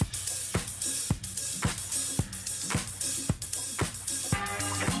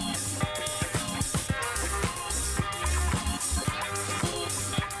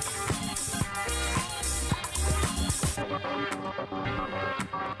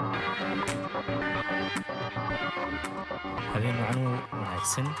habeen macnuu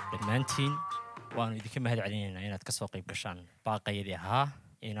wanaagsan dhammaantiin waanu idinka mahad celinaynaa inaad ka soo qayb gashaan baaqayadii ahaa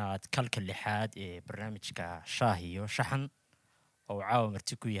inaad kalka lixaad ee barnaamijka shaah iyo shaxan oo caawa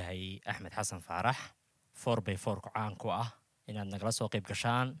marti ku yahay Axmed Xasan Faarax 4x4 ku caan ku ah inaad nagala soo qayb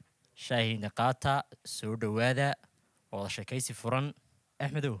gashaan shaahiina qaata soo dhawaada oo sheekaysi furan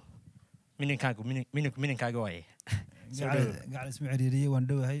Axmedow mininkaaga waaye gacal isma ciriiriyay waan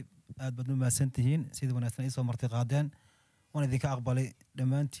dhawahay aad baad u mahadsantihiin sida wanaagsan ay soo martay qaadeen waan idinka aqbalay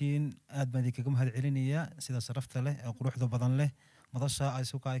dhammaantiin aad baan idinkaga mahad celinayaa sida sharafta leh ee quruxda badan leh madasha ay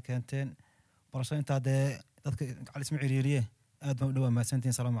suuqa ay keenteen barasho intaa dee dadka gacal isma ciriiriyay aad baan u dhawaa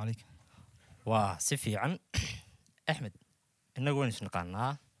mahadsantihiin salaamu calaykum waa si fiican Axmed inagu waan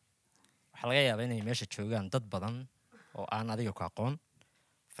isnaqaanaa waxaa laga yaabaa inay meesha joogaan dad badan oo aan adiga ku aqoon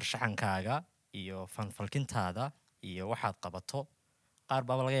farshaxankaaga iyo fanfalkintaada iyo waxaad qabato qaar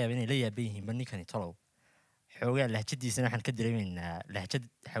baa laga yaabaa inay la yaaban yihiin ninkani tolow xoogaa lahjadiisana waxaan ka dareemaynaa lahjad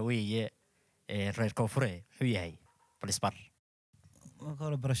xaweeye reer koonfure muxuu yahay balisbar marka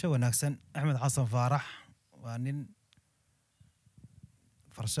hore barasho wanaagsan Axmed Xasan Faarax waa nin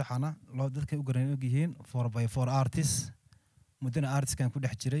farshaxana loo dadka u garan og yihiin 4x4 artist mudana artistkan ku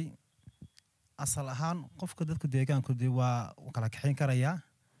dhex jiray asal ahaan qofka dadku deegaanku waa kala kaxayn karayaa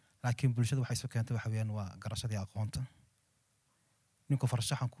laakiin bulshada waxay soo keentay waxa weeyaan waa garashadii aqoonta ninku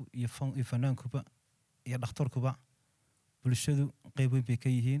farshaxanku iyo fanaankuba iyo dhakhtarkuba bulshadu qayb weyn bay ka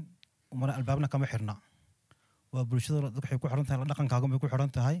yihiin umana albaabna kama xirna waa bulshada waxay ku xiran tahay dhaqankaaga bay ku xiran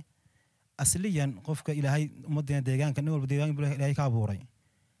tahay asliyan qofka ilaahay ummaddeena deegaanka nin walba deegaan buu ilaahay ka abuuray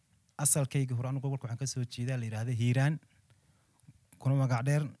asalkayga hore anigu gobolka waxaan ka soo jeedaa la yiraahdo Hiiraan kuna magac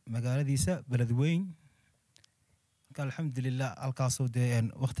dheer magaaladiisa Beledweyn alxamdulillah halkaasoo dee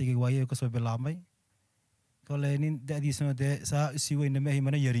waqtigii waayay ka soo bilaabmay kolay nin da'diisana dee saa si weyn ma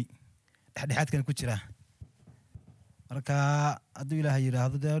mana yari dhexdhexaadkan ku jira marka hadduu ilaahay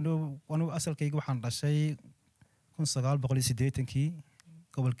yiraahdo dee anu asalkayga waxaan dhashay 1980kii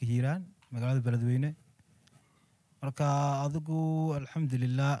gobolka Hiiraan magaalada Beledweyne marka adigu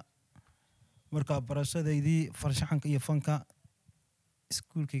alxamdulillah marka barashadaydii farshaxanka iyo fanka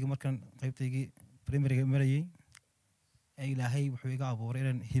iskuulkayga markaan qaybtaygii primary marayay ilaahay wuxuu iga abuuray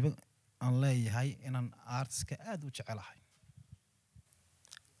inaan hibo aan leeyahay inaan artiska aad u jecelahay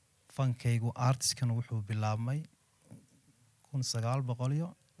fankaygu artiskana wuxuu bilaabmay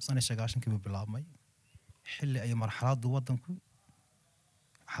 1990kii buu bilaabmay xilli ay marxaladdu waddanku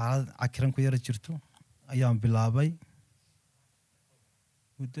xaalad cakiran ku yara jirto ayaan bilaabay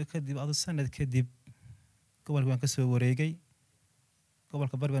muddo kadib sanad kadib gobolka waan ka soo wareegay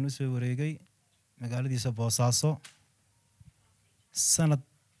gobolka bari baan u soo wareegay magaaladiisa Boosaaso sanad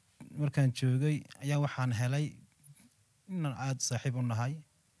markaan joogay ayaa waxaan helay inaan aad saaxiib u nahay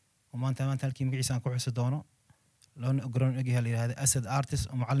oo maanta halkii magaciisa aan ku xusi doono loona ogolaan ogahay la yiraahdo Asad artist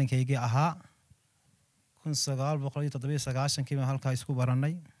oo macallinkaygii ahaa 1997kii baan halkaa isku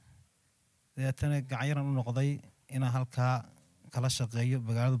baranay deetana gacan u noqday inaan halkaa kala shaqeeyo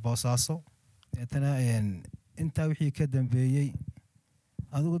magaalada Boosaaso deetana intaa wixii ka dambeeyay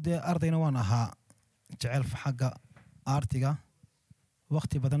adigu dee ardayna waan ahaa jecel xagga artiga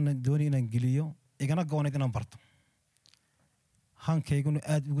waqti badan dooni inaan geliyo igana goonayd inaan barto hankayguna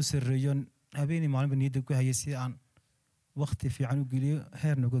aad ugu sareeyo habeenii maalinba niyadda ku hayay si aan waqti fiican u geliyo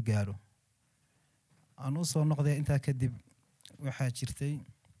heerna uga gaaro aan u soo noqday intaa kadib waxaa jirtay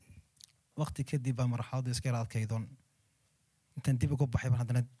waqti kadib baa marxaladdu iska adkaydoon intaan dib uga baxay baan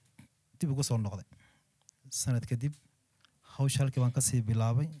haddana dib ugu soo noqday sanad kadib hawsha halkii baan kasii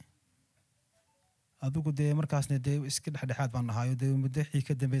bilaabay adigu dee markaasna dee iska dhexdhexaad baan ahayo dee muddaxii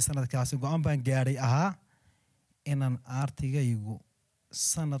ka dambeeyay sanadkaasi go'aan baan gaadhay ahaa inaan artigaygu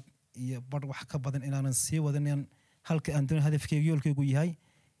sanad iyo badh wax ka badan inaanan sii wadan inaan halka aan doon hadafkaygu yoolkaygu yahay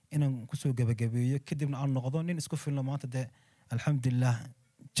inaan kusoo gabagabeeyo kadibna aan noqdo nin isku filno maanta dee alxamdulillah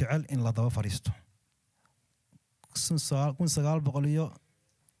jecel in la daba fadhiisto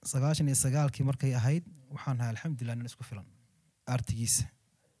 1999kii markay ahayd waxaan ahaa alxamdulillah nin isku filan artigiisa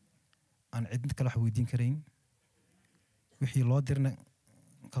aan cidna kala wax weydiin karayn wixii loo dirna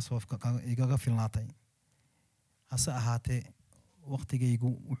kasoo igaga filnaatay hase ahaatee waqtigaygu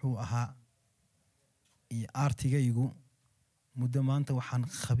wuxuu ahaa iyo artigaygu muddo maanta waxaan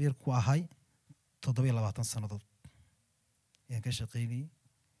khabiir ku ahay 27 sannadood ayaan ka shaqaynayay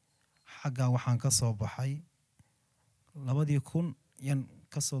xaggaa waxaan ka soo baxay 2000 yaan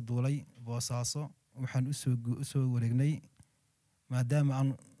ka soo duulay Boosaaso waxaan u soo wareegnay maadaama aan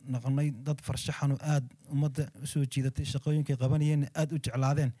noqonay dad farshaxan aad ummadda u soo jiidatay shaqooyinkay qabanayeen aad u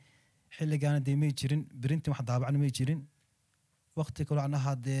jeclaadeen xilligaana deemay jirin birintii wax daabacna may jirin waqti kale aan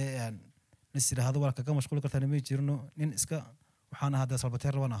hadee nisira hada waa kaga mashquul kartaa ma jirno nin iska waxaan ahaa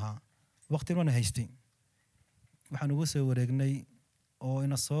salbateer waan ahaa waqti waan haystay waxaan ugu soo wareegnay oo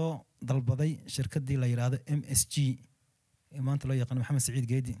ina soo dalbaday shirkadii la yiraahdo MSG ee maanta loo yaqaan Maxamed Saciid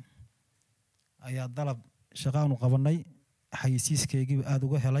Geedi ayaa dalab shaqaan u qabanay xayisiiskeygii aad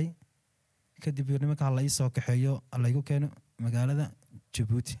uga helay kadib nimanka la ii soo kaxeeyo la igu keeno magaalada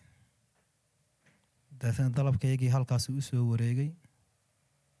Djibouti dadaan dalabkeygii halkaas u soo wareegay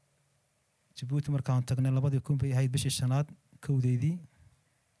Djibouti markaan tagnay 2000 bay ahayd bishii shanaad kowdeedii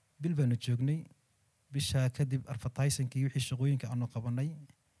bil baan joognay bisha kadib advertising-kii wixii shaqooyinka aanu qabanay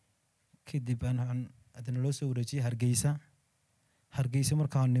kadib aan adana loo soo wareejiyay Hargeysa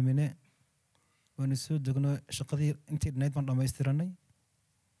markaan nimine waan soo degno shaqadii intii dheed baan dhameystiranay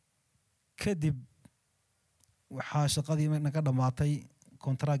kadib waxaa shaqadii naga dhamaatay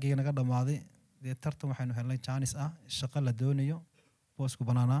kontraagii naga dhamaaday tartan waxaanu helnay chance ah shaqo la doonayo boosku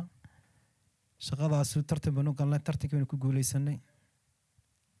banaana shaqadaas tartan banu galnay tartankii baan ku guuleysanay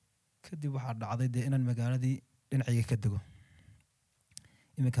kadib waxaa dhacday inaan magaaladii dhinacayga ka dego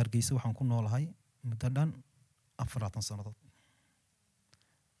iminka Hargeysa waxaan ku noolahay muddo dhan 40 sanadood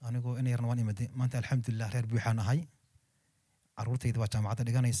anigoo in yarna waan imaday maanta alxamdulillah reer buuxaan ahay carruurtayda waa jaamacadda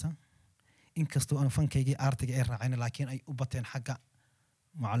dhiganaysa inkastoo aan fankaygii artiga ay raaceen laakiin ay u bateen xagga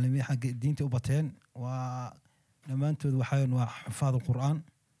macallimiin xagga diinta u bateen waa dhammaantood waxaan waa xafaad qur'aan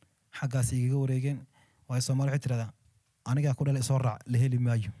xaggaas iga wareegeen waa Soomaali waxay tiraahdaa aniga ku dhalay soo raac la heli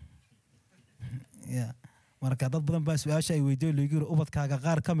maayo marka dad badan baa su'aasha ay weydiiyeen leeyihiin ubadkaaga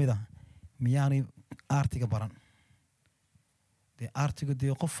qaar kamid ah miyaanay artiga baran artiga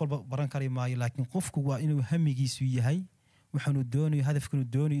qof walba baran kari maayo laakiin qofku waa inuu hamigiisu yahay waxaanu doonayo hadafkanu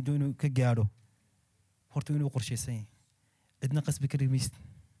doonayo inuu ka gaadho horta inuu qorsheysan yahay cidna qasbi kari maysid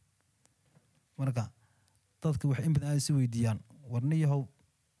marka dadku wax in badan ay is weydiiyaan warniyahow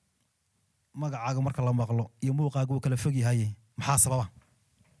magacaaga marka la maqlo iyo muuqaaga uu kala fog yahay maxaa sababa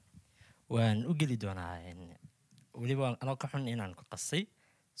waan u geli doonaa waliba anoo ka xun inaan ku qasay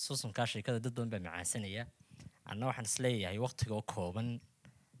suusunka sheekada dad badan baa macaasanaya anna waxaan isleeyahay waqtiga oo kooban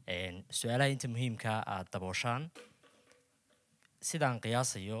su'aalaha inta muhiimka ah dabooshaan sidaan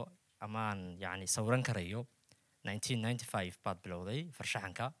qiyaasayo amaan yani sawran karayo 1995 baad bilowday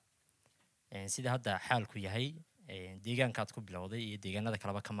farshaxanka sida hadda xaalku yahay deegaankaad ku bilowday iyo deegaanada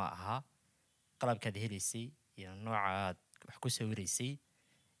kaleba kama aha qalabkaad helaysay iyo noocaad wax ku sawiraysay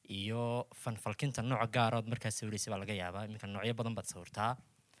iyo fanfalkinta nooc gaar ah markaad sawiraysay baa laga yaabaa iminka noocyo badan baad sawirtaa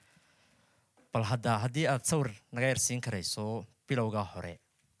bal haddii aad sawir naga yarsiin karayso bilowga hore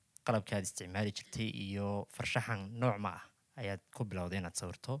qalabkaad isticmaali jirtay iyo farshaxan nooc ma ah ayaad ku bilowday inaad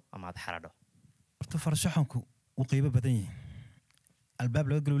sawirto ama aad xaradho horta farshaxanku uu qiimo badan yahay albaab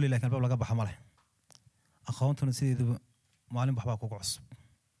laga galo laakiin albaab laga baxo male aqoontuna sideedaba maalin waxbaa kugu cusub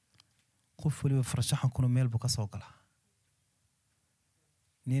qof waliba farshaxankuna meel buu ka soo galaa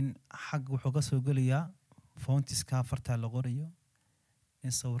nin xag wuxuu ka soo gelayaa foontiska farta la qorayo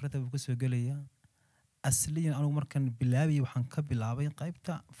in sawirada uu ka soo gelayaa asliyan anigu markan bilaabay waxaan ka bilaabay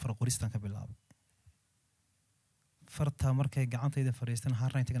qaybta farqoristan ka bilaabay farta markay gacantayda fariistan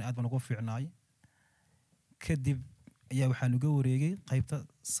harrayntigan aad baan ugu fiicnaay kadib ayaa waxaan uga wareegay qaybta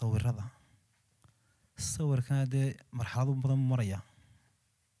sawirada sawirkan marxalado badan maraya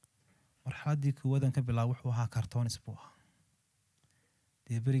marxaladii koowaad ka bilaabay wuxuu ahaa cartoonis buu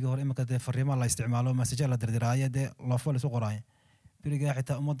ahaa beriga hore imika fariimaha la isticmaalo message la dirdiraayo loofo la soo qoraayo beriga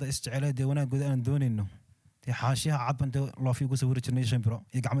xitaa ummadda isjecel wanaagooda aan doonayno xaashiyaha cadban loofi ugu sawiri jirnay shambiro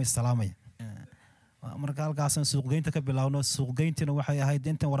iyo gacmo salaamay marka halkaasaan suuqgeynta ka bilaawno suuqgeyntina waxay ahayd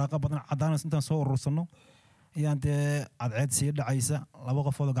intaan waraaqa badan cadaan intaan soo urursano ayaan cadceed sii dhacaysa laba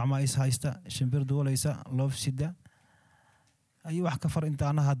qofood gacmaha is haysta shambir duulaysa loof sida ay wax ka far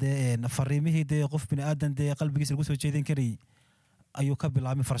intaanaha fariimihii qof bini aadan qalbigiisa lagu soo jeedin karayay ayuu ka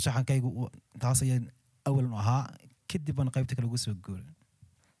bilaabay farshaxankaygu taas ayaa awal ahaa kadib aan qaybta kale ugu soo guuray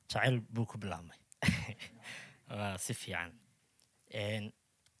jacayl buu ku bilaabmay si fiican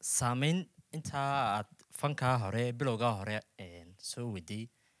saameyn intaa aad fankaa hore bilowgaa hore soo waday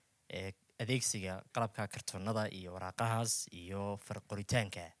adeegsiga qalabka kartoonada iyo waraaqahaas iyo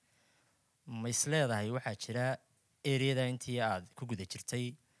farqoritaanka ma isleedahay waxaa jira ereyada intii aad ku guda jirtay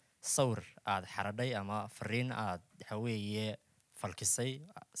sawir aad xaradhay ama fariin aad waxaweeye falkisay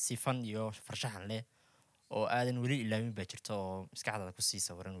si fan iyo farshaxan leh oo aadan weli ilaawin baa jirta oo maskaxdaada ku sii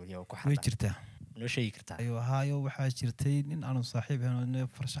sawiran weli oo ku xaradhay way jirtaa noo sheegi kartaa haayo waxaa jirtay nin aanu saaxiib ahayn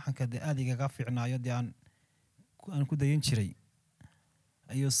farshaxanka aad igaga fiicnaayo aan ku dayan jiray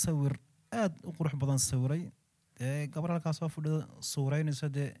ayuu sawir aad u qurux badan sawiray gabar halkaas soo fadhida sawiraynayso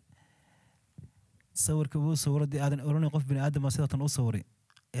sawirka uu sawiro aadan oranay qof bini aadam sidatan u sawiray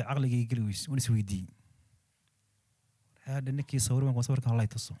عقلي يجلويس ونسويدي هذا نكي صور من صور كان الله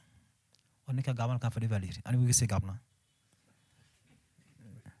يتصو ونكا قابل كان في فاليري أنا بيجي قابلنا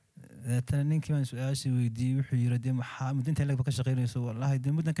تنين كمان سؤال سويدي وحيرة دي مدن تلاقي بكش غير يسوى والله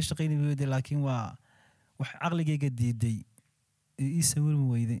دي مدن كش غير بيدي لكن عقلي جديد يسوي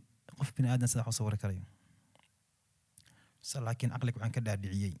مويدي قف بني آدم سلاح صور كريم لكن عقلك وعن كده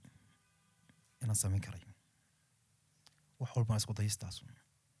دعيي أنا سامي كريم وحول ما أسقط يستاسون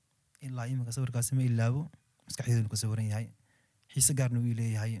إلا يوم كسور كاسمي إلا أبو مسكحيد إنك سورين هاي حيس قارنو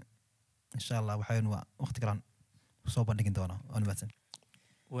إليه هاي إن شاء الله وحين وقت كران صوبا نجن دونا أنا مثلا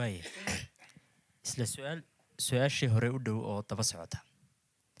واي isla su-aashii hore u dhow oo daba socota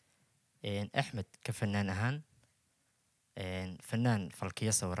axmed ka fanaan ahaan fanaan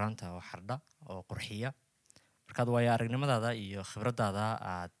falkiya sawiraanta oo xardha oo qurxiya markaad waayo aragnimadaada iyo khibradaada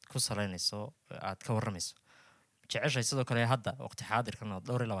aad ku salaynayso aad ka warramayso jeceshay sidoo kale hadda waqti xaadirkan oo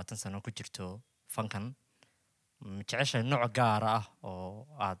 22 sano ku jirto fankan jeceshay nooc gaar ah oo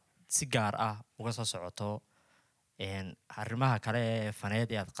aad si gaar ah uga soo socoto arrimaha kale ee faneed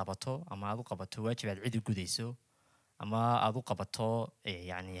ee aad qabato ama aad u qabato waajib aad cid u gudayso ama aad u qabato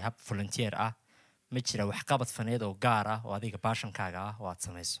yani hab volunteer ah ma jira wax qabad faneed oo gaar ah oo adiga baashankaaga ah oo aad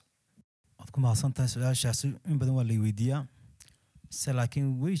samayso waad ku mahadsantahay su-aashaasi in badan waa la weydiiyaa se laakiin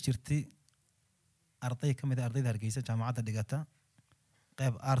way jirtay arday ka mid ah ardayda Hargeysa jaamacadda dhigata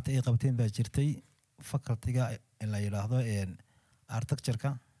qayb art ay qabteen baa jirtay faculty-ga la yiraahdo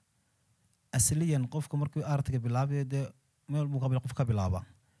architecture-ka asliyan qofku markuu artiga bilaabay meel muqaabil qof ka bilaaba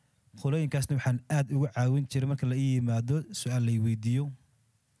qolooyinkaasna waxaan aad ugu caawin jiray marka la yimaado su'aal la weydiiyo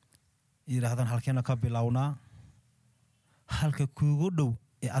yiraahdaan halkeena ka bilawnaa halka kuugu dhow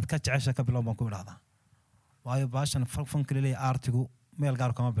ee aad ka jecesha ka bilowban ku yiraahdaa waayo baashan fanka leeyahay artigu meel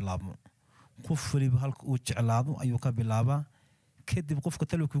gaar kama bilaabmo qof waliba halka uu jeclaado ayuu ka bilaabaa kadib qofka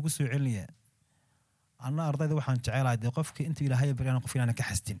talo kuugu soo celinaya ana ardayda waxaan jecelahay qofka inta ilaahay bariyana qof inaan ka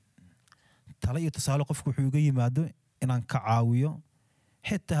xastin tala iyo tusaale qofku wuxuu uga yimaado inaan ka caawiyo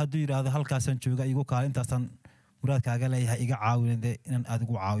xitaa hadduu yiraahdo halkaasaan jooga igu kaala intaasaan muraadkaaga leeyahay iga caawinade inaan aad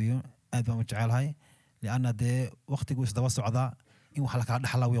ugu caawiyo aad baan u jecelahay lianna dee waqtigu isdaba socdaa in wax la kala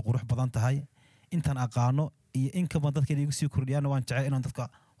dhaxlaa way qurux badan tahay intaan aqaano iyo in ka badan dadka igu sii kordhiyaana waan jecel inaan dadka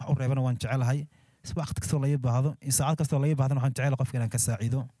wax u reebana waan jecelahay waqti kastoo laga baahdo saacad kastoo laga baahdan waxaan jecelahay qofka inaan ka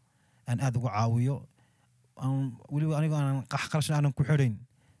saacido aan aad ugu caawiyo weliba anigo aan qaxqalashan aanan ku xidhayn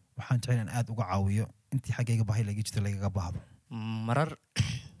waxaan jecel in aad uga caawiyo intii xaggayga baahi laga jirto lagaga baahdo marar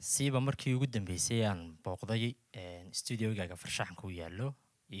siiba markii ugu dambeysay aan booqday studio-gaaga farshaxanka u yaallo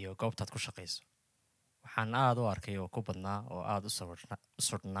iyo goobtaad ku shaqayso waxaan aad u arkay oo ku badnaa oo aad u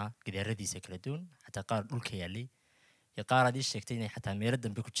surnaa gidaaradiisa kala duwan xataa qaar dhulka yaallay iyo qaar aad ii sheegtay inay xataa meelo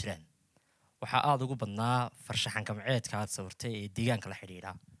dambe ku jiraan waxaa aad ugu badnaa farshaxanka maceedka aad sawirtay ee deegaanka la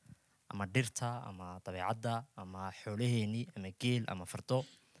xidhiidha ama dhirta ama dabeecadda ama xoolaheenii ama geel ama fardo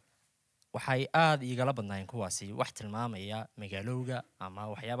waxay aad igala badnaayeen kuwaasi wax tilmaamaya magaalowga ama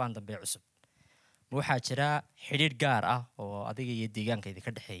waxyaabahan dambe cusub ma waxaa jira xidhiidh gaar ah oo adiga iyo deegaanka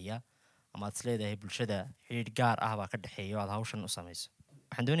idinka dhexeeya ama aad isleedahay bulshada xidhiidh gaar ah baa ka dhexeeya oo aad hawshan u samayso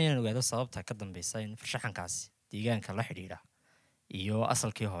waxaan doonaya inaan ogaado sababta ka dambeysa in farshaxankaasi deegaanka la xidhiidha iyo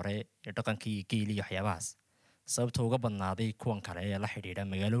asalkii hore ee dhaqankii iyo geeli iyo waxyaabahaas sababta uga badnaaday kuwan kale ee la xidhiidha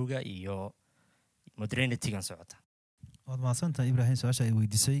magaalowga iyo modernity-gan socota waad mahadsantahay ibraahim su-aasha ay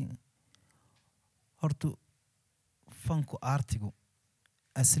weydiisay horta fanku artigu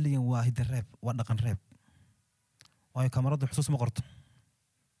asliyan waa hidda reeb waa dhaqan reeb waayo kamaradu xusuus ma qorto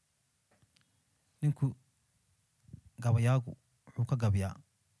ninku gabayaagu wuxuu ka gabiyaa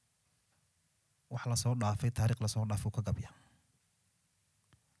wax lasoo dhaafay taariikh lasoo dhaafay uu ka gabiyaa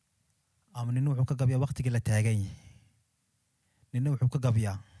ama nina wuxuu ka gabiyaa waqtigii la taagan yahay nina wuxuu ka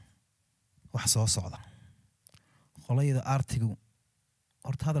gabiyaa wax soo socda qolayada artigu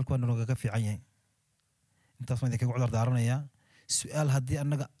horta hadalku waa naloogaga fiican yahay intaas ma idinkaga cudar daaranayaa su-aal haddii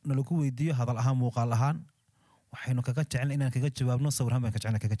annaga nalagu weydiiyo hadal ahaan muuqaal ahaan waxaynu kaga jecelna inaan kaga jawaabno sawirhaan baan ka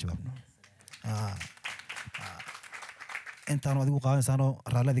jecelna kaga jawaabno intaanu adigu qaadanaysaanoo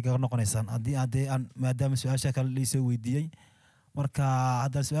raalladii kaga noqonaysaan haddii haddee aan maadaama su-aasha kale laisoo weydiiyey marka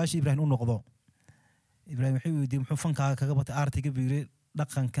haddaan su-aasha ibraahim u noqdo ibraahim wuxuu weydiiyey muxuu fankaaga kaga batay artiga buu yiri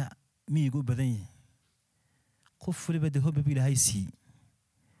dhaqanka miyiga u badan yahay qof waliba dee hobba buu ilaahay siiyey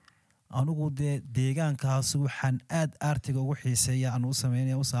anugu dee deegaankaas waxaan aad artiga ugu xiiseeya aan u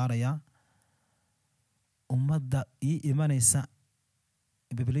sameynaya u saarayaa ummadda ii imanaysa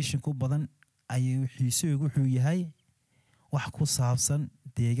population ku badan ayuu xiisooygu wuxuu yahay wax ku saabsan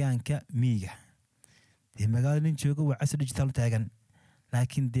deegaanka miyiga dee magaalo nin jooga waa casri digital taagan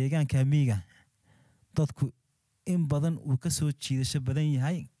laakiin deegaanka miyiga dadku in badan uu ka soo jiidasho badan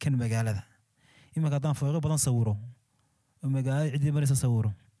yahay kan magaalada. Imanka haddaan fooqyo badan sawiro oo magaalada ciddii maraysa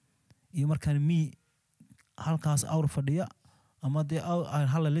sawiro iyo markaan halkaas awr fadhiya ama dee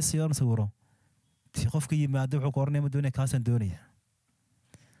hal la siyo sawiro tii qofka yimaado wuxuu qornay ma doonaya kaasaan doonaya.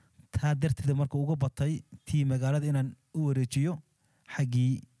 taa darteed marka uga batay tii magaalada inaan u wareejiyo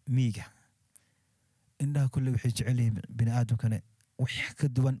xaggii miyiga. indhaha kulle waxay jecel yihiin bini'aadamkana wax ka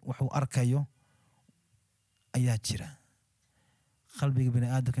duwan wuxuu arkayo ayaa jira. qalbiga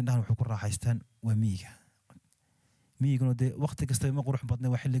bini'aadamka indhahan wuxuu ku raaxaystaan waa miyiga. miyiguna dee waqti kasta ma qurux badna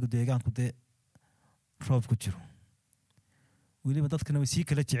waa xilliga deegaanku dee roob ku jiro. weliba dadkana way sii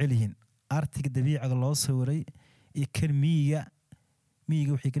kala jecel yihiin artiga dabiiciga loo sawiray iyo kan miyiga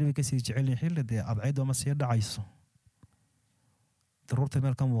waxay kaliya ka sii jecel yihiin xilli dee adcaydu ama sii dhacayso daruurta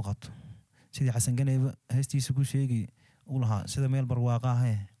meel ka muuqato sidii xasan ganayba heestiisa ku sheegi uu lahaa sida meel barwaaqa ah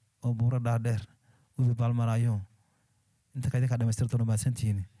oo buuro dhaadheer webi baalmaraayo. inta ka idinkaa dhamaystirtoona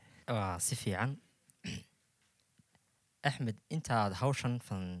mahadsantihiin. si fiican axmed intaad hawshan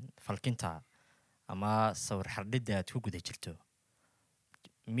falkinta ama sawir xardhidda aad ku guda jirto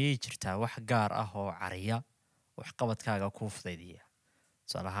miyay jirtaa wax gaar ah oo cariya waxqabadkaaga kuu fudaydiya?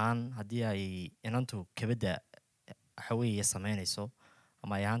 tusaale ahaan haddii ay inantu kabadda waxaweeye samaynayso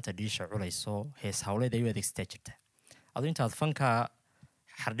ama ay ahaanta dhiisha culayso hees hawleed ay u adeegsataa jirta. adu intaad fanka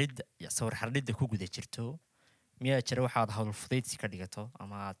sawir xardhidda ku guda jirto miyaa jira waxaad hawl fudaydsi ka dhigato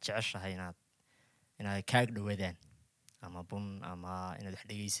ama aad jeceshahay inaad kaag dhowaadaan ama bun ama inaad wax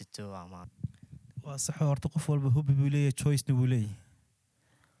dhegaysato ama waa saxo horta qof walba hobby buu leeyahay choicena buu leeyahay.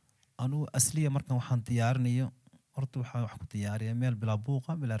 anugu asliya markan waxaan diyaarinayo horta waxaan wax ku diyaariyaa meel bilaa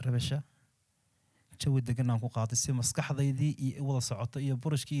buuqa bilaa rabasha jawi degan aan ku qaatay si maskaxdaydii iyo wada socoto iyo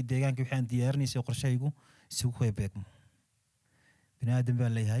burashkii iyo deegaankii waxaan diyaarinaysa qorshahaygu isugu kay beegmo. bini'aadam baa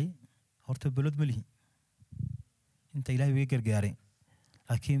leeyahay horta balod ma lihi inta ilaahay way gargaaray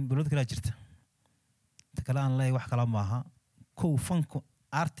laakiin balod kala jirta inta kale aan leeyahay wax kala maaha kow fanku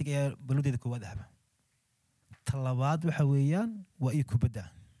artiga ee balodeeda koowaad ahba. talabaad waxa weeyaan waa ii kubadda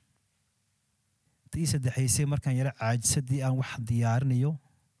tii saddexaysay markaan yara caajisadii aan wax diyaarinayo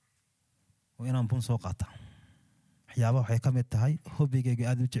waa inaan bun soo qaata. waxyaabaha waxay ka mid tahay hobbigayga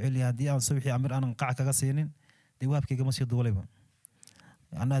aad u jecel yahay haddii aan subixii amir aanan qac kaga siinin dee waabkayga ma sii duulayba.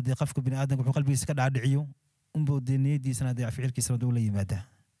 anaa dee qofka bini'aadamka wuxuu qalbigiisa ka dhaadhiciyo unbuu dee niyadiisana dee ficilkiisana dee ula yimaadaa.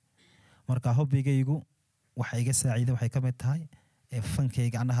 marka hobbigaygu waxa iga saaciida waxay ka mid tahay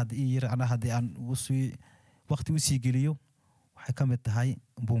fankayga anaa hadda ii yar anaa haddii aan waqti usii geliyo waxay ka mid tahay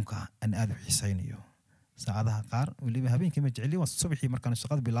bunka aan aad u xiisaynayo. saacadaha qaar weliba habeenkii ma jeceli waa subaxii markaan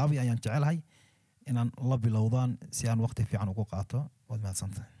shaqada bilaabay ayaan jecelahay inaan la bilowdaan si aan waqti fiican ugu qaato. waad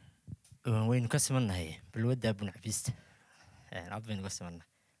mahadsantahay. waynu ka simannahay balwadda bun cabiista aad baynu ka simannahay.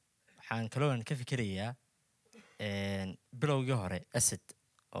 waxaan kaloo ka fikirayaa bilowgii hore asad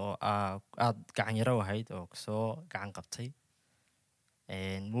oo aad gacan yaro ahayd oo kasoo gacan qabtay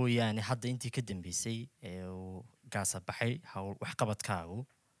mooyaane hadda intii ka dambeysay uu gaasa baxay waxqabadkaagu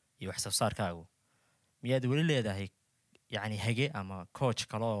iyo wax soo saarkaagu miyaad weli leedahay yacni hage ama coach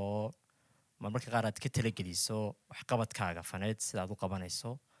kale oo marmarka qaar aad ka talageliso waxqabadkaaga faneed sidaad u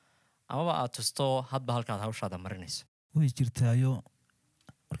qabanayso amaba aad tusto hadba halkaad hawshaada marinayso? way jirtaayo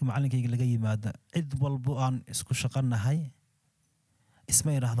marka macallinkayga laga yimaada cid walbo aan isku shaqanahay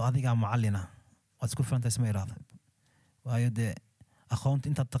isma idhaahdo adigaa macallina waad isku filantahay isma idhaahdo. waayo dee aqoonta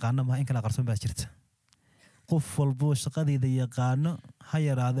intaad taqaano maha in kala qarsoon baa jirta. qof walbo shaqadayda yaqaano ha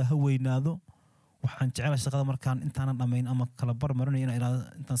yaraado ha weynaado waxaan jecelahay shaqada markaan intaanan dhammayn ama kala barmarinayo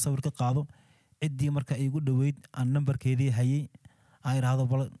intaan sawir ka qaado ciddii marka igu dhoweyd aan nambarkeedii hayay aan idhaahdo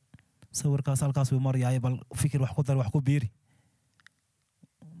bal sawirkaas halkaas wuu maryaay bal fikir wax ku dar wax ku biiri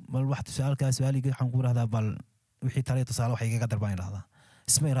bal wax tusaalkaas su'aaligii waxaan ku idhahdaa bal wixii taliya tusaale wax igaga dar baan idhahdaa.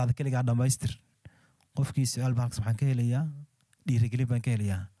 isma idhaahdo keligaa dhammaystir qofkii su-aal baan waxaan ka helayaa dhiirigelin baan ka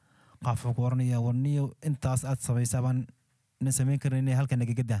helayaa. qaaf wuxuu ku oranayaa warniyo intaas aad samaysaa baan ina samayn karin inay halkan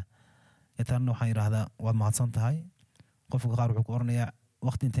nagaga daa. tanna waxaan idhaahdaa waad mahadsan tahay. qofka qaar wuxuu ku oranayaa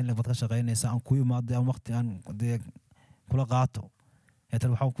waqti inteen leeg baad ka shaqaynaysaa aan ku imaado aan waqti aan dee kula qaato. tan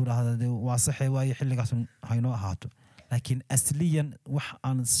waxaan ku idhahdaa dee waa saxe waayo xilligaas haynoo ahaato. laakiin asliyan wax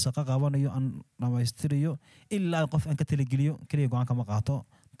aan shaqo qabanayo aan dhammaystirayo ilaa qof aan ka talageliyo keliya go-aan kama qaato.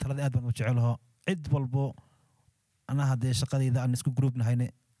 talada aad baan u jecelaho cid walbo anaa haddee shaqadayda aan isku group nahayne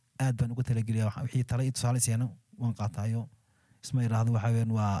aad baan uga talageliya wixii tala iyo tusaale siiyana waan qaataayo. isma idhaahdo waxaa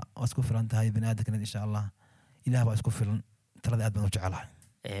weeyaan waa isku filan tahay bini'aadamkana insha allah ilaah baa isku filan. talada aad baan u jecelahay.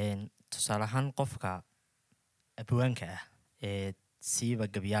 tusaale ahaan qofka abwaanka ah ee siiba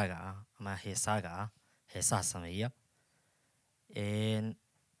gabyaaga ah ama heesaaga ah heesaha sameeya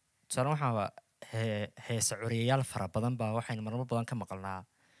tusaale waxaa heesa curiyayaal fara badan baa waxaynu marmo badan ka maqalnaa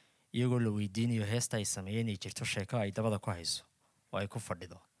iyagoo la weydiinayo heesta ay sameeyeen inay jirto sheeko ay dabada ku hayso oo ay ku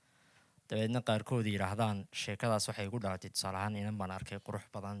fadhido dabeedna qaarkood yidhaahdaan sheekadaas waxay igu dhalatay tusaale ahaan inan baan arkay qurux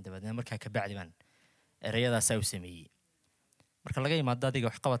badan dabeedna markaa kabacdi baan ereyadaasaa u sameeyey marka laga yimaado adiga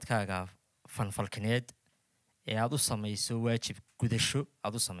waxqabadkaaga fanfalkineed ee aad u samayso waajib gudasho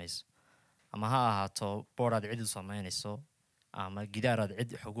aad u samayso ama ha ahaato boord aad cid u samaynayso ama gidaar aad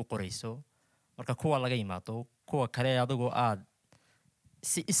cid wax ugu qorayso marka kuwa laga yimaado kuwa kale adigoo aad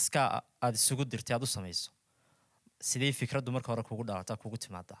si iska aad isugu dirtay aad u samayso sidee fikraddu marka hore kugu dhalataa kugu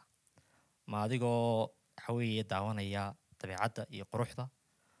timaadaa ma adigoo waxaweeye daawanaya dabeecadda iyo quruxda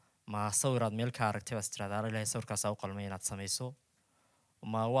ma sawiraad meel ka aragtay baas tiraahdaa ilahay sawirkaasaa u qalmay inaad samayso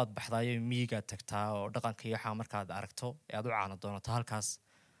ma waad baxdaayo miyigaad tagtaa oo dhaqanka iyo waxaa markaad aragto ee aad u caano doonato halkaas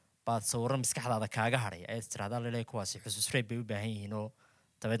baad sawirro maskaxdaada kaaga hadhay ayaad tiraahdaa ilahay kuwaasi xusuus reeb bay u baahan yihiin oo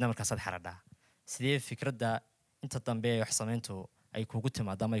dabeedna markaasaad xaradhaa sidee fikradda inta dambe ee wax samayntu ay kugu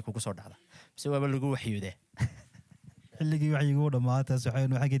timaada ama ay kugu soo dhacda mise waaba lagu waxyoodaa xilligii waxyigu u dhammaataas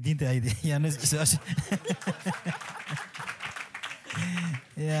waxaynu xagga diinta ahayd yaan su-aasha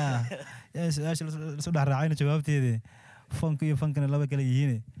su-aasha lasu dhex raacayna jawaabteeda fanku iyo fankana laba kale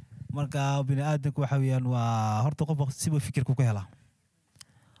yihiine marka bini aadamku waxa weeyaan waa horta qofka siba fikirku ku helaa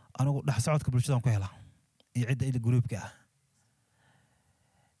anigu dhex socodka bulshadan ku helaa iyo cidda ila gruubka ah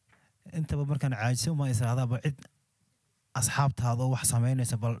intaba markaan caajisa uma israadaaba cid asxaabtaada oo wax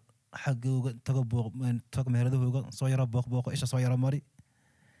samaynaysa bal xaggooga tago meheradahooga soo yaro booqbooqo isha soo yaro mari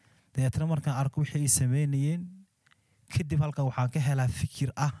dabeetna markaan arko wixii ay samaynayeen kadib halkan waxaan ka helaa fikir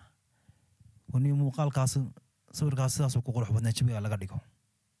ah wani muuqaalkaas sawirkaas sidaasuu ku qurux badnaa jabiga laga dhigo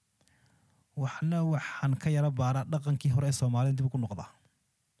waxna waxaan ka yara baaraa dhaqankii hore ee soomaalida dib ku noqda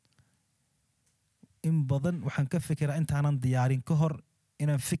in badan waxaan ka fikiraa intaanan diyaarin ka hor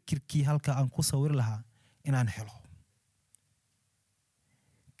inaan fikirkii halka aan ku sawiri lahaa inaan helo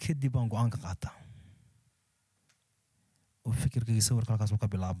kadib baan go-aan ka qaataa oo fikirkayga sawirka halkaas uu ka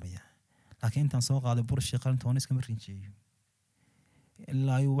bilaabmaya laakiin intaan soo qaaday burshii qalinta waan iskama rinjeeyo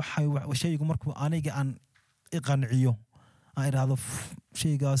ilaa shaygu markuu aniga aan iqanciyo aan idhaahdo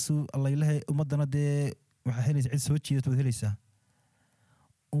shaygaasu allaylahe ummaddana dee waxaa helaysa cid soo jiidato waad helaysaa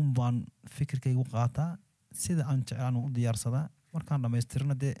un baan fikirkaygu qaataa sida aan jeclaan u diyaarsadaa markaan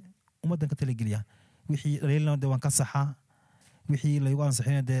dhammaystirna dee ummaddan ka talageliyaa wixii dhaliilna dee waan ka saxaa wixii laygu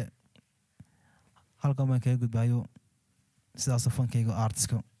ansixina dee halkan baan kaga gudbaayo sidaas fankayga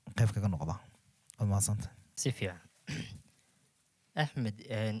artiska qayb kaga noqda waad mahadsanta si fiican axmed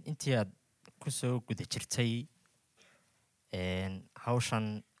intii aad ku soo guda jirtay hawshan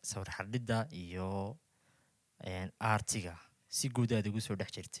sawir xardhidda iyo artiga si guud aad ugu soo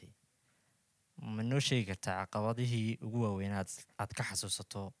dhex jirtay ma noo sheegi kartaa caqabadihii ugu waaweynaad aad ka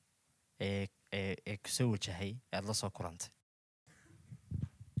xasuusato ee kusoo wajahay ee aad la soo kulantay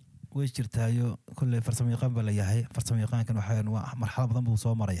way jirtaayo kolley farsamo yaqaan baa la yahay farsamo yaqaankan waa marxalad badan buu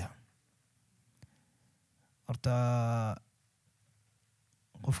soo maraya horta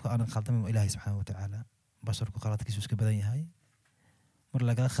qofka aanan khaldamin waa ilaahay subxaana watacaala basharku khaladkiisu iska badan yahay mar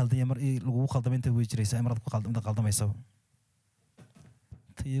lagaa khaldanya mar lagugu khaldamay inta way jiraysaa mar inta khaldamaysaba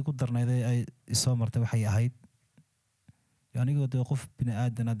ta iigu darnaydee ay isoo martay waxay ahayd anigoo dee qof bini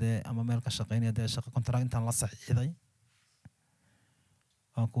aadana dee ama meel ka shaqaynaya dee shaqo kontaraag intaan la saxiixday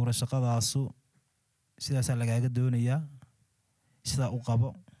waan ku ura shaqadaasu sidaasaa lagaaga doonayaa sidaa u qabo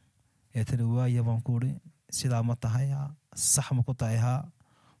eetana waaya baan ku uri sidaa ma tahay sax ma ku tahay haa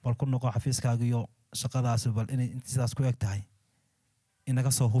bal ku noqo xafiiskaaga iyo shaqadaasu bal inay sidaas ku eg tahay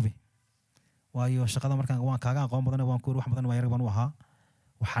inaga soo hubi waayo shaqada markaan waan kaaga aqoon badan waan ku uri wax badan waa yarag baan u ahaa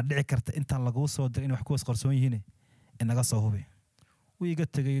waxaa dhici karta intaan laguu soo diray in wax kuwas qarsoon yihiin inaga soo hubi wuu iga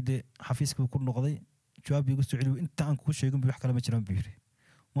tegay dee xafiiskii ku noqday jawaab igu soo celiyo inta aan kugu sheegin wax kale ma jiraan buu yiri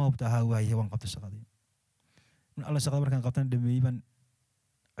ma hubta ahaa waaye waan qabtay shaqadii alla shaqada markaan qabtan dhameeyey baan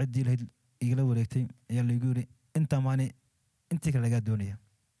ciddii lahayd igala wareegtay ayaa laygu yiri intaa maani intii kale lagaa doonaya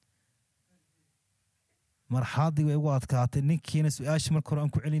marxaladii way ugu adkaatay ninkiina su-aashii marka hore aan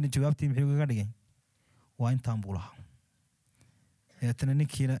ku celinay jawaabtii muxuu igaga dhigay waa intaan buu lahaa deetana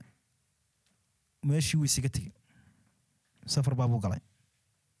ninkiina meeshii wuu isaga tegey safar baa buu galay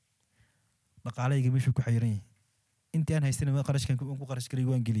dhaqaalahayga meeshuu ku xayiran yahay intii aan haystana qarashkan ku qarash galay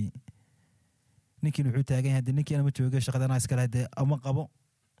waan geliyey ninkiina wuxuu taagan yahay ninkii anama joogay shaqadanaa iskale dee ama qabo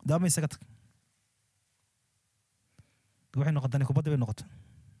daama isaga tag waxay noqotay kubadda bay noqotay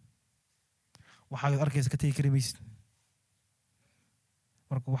waxaad arkaysa ka tegi kari maysid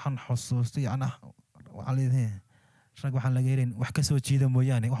marka waxaan xusuustay yani waxaan leedahay rag waxaan laga helayn wax ka soo jiida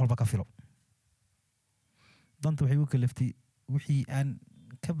mooyaane wax walba ka filo danta waxay u kalaftay wixii aan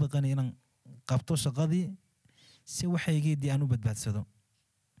ka baqanay inaan qabto shaqadii si waxaygeedii aan u badbaadsado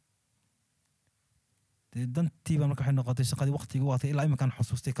dee dantii baan marka waxay noqotay shaqadii waqtigii waatay ilaa iminkaan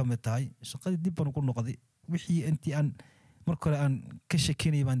xusuustay ka mid tahay shaqadii dib baan ugu noqday wixii intii aan marka hore aan ka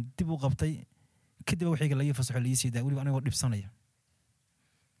shekinayay baan dib u qabtay kadib waxayga laga fasaxo la ii siidaa weliba anigoo dhibsanaya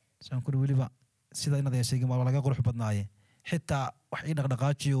saan kuri weliba sida inaad yeeshayga waa laga qurux badnaaye xitaa wax ii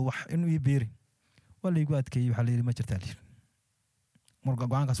dhaqdhaqaajiyo wax inuu ii beeri waa laygu adkeeyey waxaa layidhi ma jirtaa layidhi marka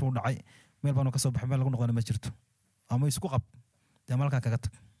go-aankaas wuu dhacay meel baanu ka soo baxay meel lagu noqdana ma jirto ama isku qab dee malkaa kaga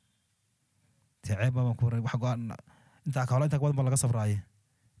tag dee ceeb baan ku horay wax go-aan intaa ka hole intaa badan baa laga sabraaye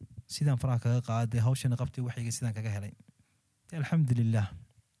sidaan faraha kaga qaaday hawshana qabtay waxayga sidaan kaga helay dee alxamdulilah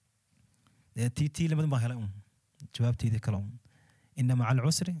dee tii lamid baan helay jawaabteydii kale ina maca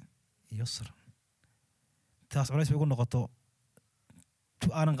alcusri yusr taas culays bay igu noqoto tu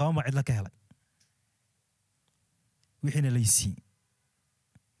aanan qaban baa cidla ka helay wixiina laysii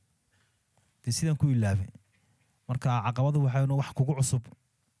dee sidaan ku ilaabay marka caqabadu waxaynu wax kugu cusub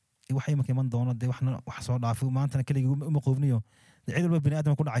wax imanka iman doono dee wax soo dhaafay maantana keligii uma qoobniyo dee cid walba bini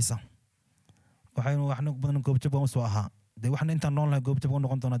aadama ku dhacaysa waxaynu waxna badan goobjab baan usoo ahaa dee waxna intaan nool lahay goobjab u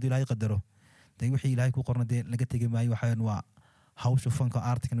noqon doona haddii ilaahay qadaro dee wixii ilaahay ku qorna dee laga tegi maayo waxaynu waa hawsha fanka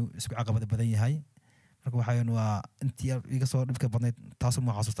artikan isku caqabada badan yahay marka waxaynu waa intii iga soo dhibka badnayd taasu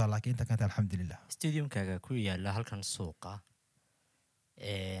ma xasuustaa laakiin inta kanta alxamdulilah stadiumkaaga ku yaala halkan suuqa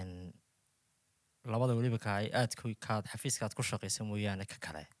labada weliba kaay kaad xafiiskaad ku shaqaysa mooyaane ka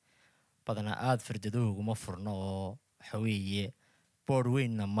kale badanaa aada fardadahoguma furno oo waxaweeye boord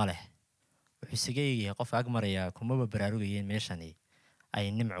weynna ma leh wuxuu isaga eegayahay qof ag marayaa kumaba baraarugayeen meeshani ay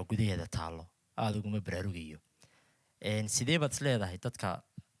nimco gudaheeda taallo aada uguma baraarugayo sidee baad is leedahay dadka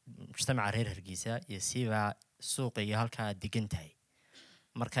mujtamaca reer Hargeysa iyo siibaa suuqa iyo halkaa aad degan tahay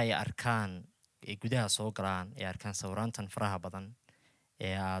markay arkaan ee gudaha soo galaan ee arkaan sawiraantan faraha badan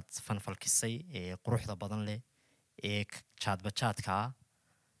ee aad fanfalkisay ee quruxda badan leh ee jaadbajaadka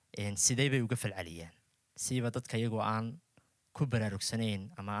sidee bay uga falceliyaan siiba dadka iyagoo aan ku baraarugsanayn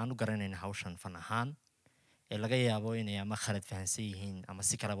ama aan u garanayn hawshan fan ahaan ee laga yaabo inay ama khalad fahansan yihiin ama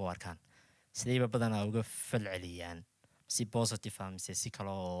si kaleba u arkaan sideyba badanaa uga falceliyaan si positive mise si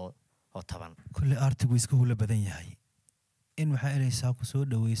kale oo taban kulli artigu iska hula badan yahay in waxaa elaysaa ku soo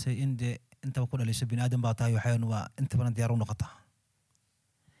dhaweysay in dee intaba ku dhalisay bini aadan baa tahay waxaynu waa inta badan diyaar u noqotaa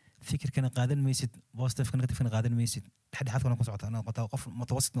fikirkana qaadan maysid positive negative qaadan maysid dhexdhexaadkana ku socota inaad noqotaa qof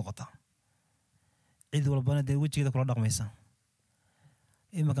mutawasit noqotaa cid walbana dee wejigeeda kula dhaqmaysa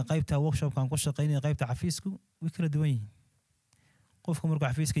imanka qaybta workshopkaan ku shaqaynaya qaybta xafiisku way kala duwan yihiin qofka markuu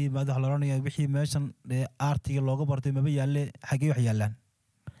xafiiska yimaado waxaa la odhanayaa wixii meeshan dee artiga looga bartay maba yaalle xaggee wax yaallaan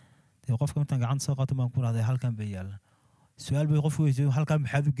dee qofka intaan gacanta soo qaato baan ku rahday halkan bay yaallaan su-aal bay qofku weydiiyo halkan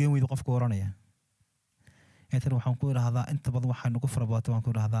maxaad u geen weyda qofka oranaya intan waxaan ku idhaahdaa inta badan waxaa nagu farabaata waan ku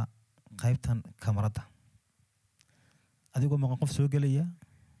idhaahdaa qaybtan kamarada adigoo maqan qof soo gelaya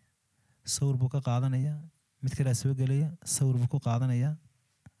sawir buu ka qaadanaya mid kalea soo gelaya sawir buu ku qaadanaya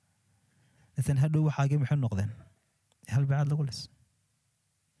intan hadhow waxaagii maxay noqdeen hal bacaad lagu lis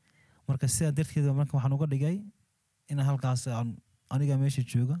marka sidaa darteeda marka waxaan uga dhigay inaan halkaas aniga meesha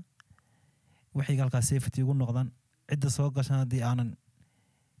jooga waxayga halkaas safety ugu noqdaan cidda soo gashan haddii aanan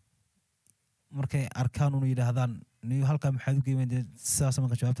markay arkaan unu yidhaahdaan niyo halkaa maxaad u geymeen dee sidaas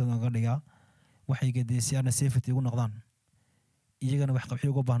marka jawaabteeda uga dhigaa waxayga dee si aana safety ugu noqdaan iyagana wax qabxi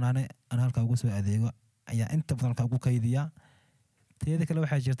uga baahnaane aan halkaa ugu soo adeego ayaa inta badan halkaa ugu kaydiyaa teeda kale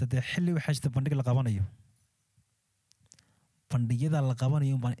waxaa jirta dee xilli waxaa jirta bandhig la qabanayo bandhigyada la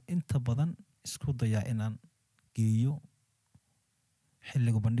qabanayo baan inta badan isku dayaa inaan geeyo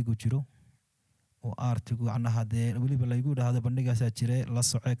xilliga bandhigu jiro oo artigu anaha dee weliba laygu idhaahdo bandhigaasaa jire la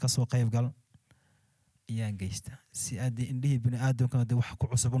soce kasoo qayb gal ayaan geysta si aadee indhihii bini aadamkana dee wax ku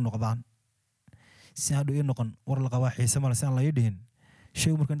cusub u noqdaan si hadhow ii noqon war la qabaa xiise male si aan la ii dhihin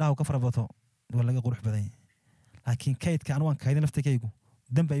shaygu marka indhaha ka farabato waa laga qurux badan yahay laakiin kaydka anu waan kaydin laftakaygu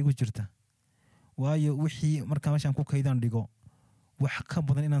danbaa igu jirta waayo wixii markaa meeshaan ku kaydaan dhigo wax ka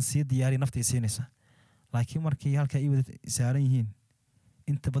badan inaan sii diyaariya nafta i siinaysa laakiin markii halkaa ii wada saaran yihiin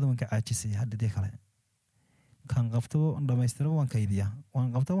inta badan waan ka caajisaya haddadii kale kan qabto dhamaystiro waan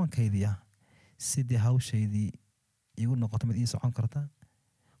kaydiyaa sidii hawshaydii igu noqoto mid ii socon karta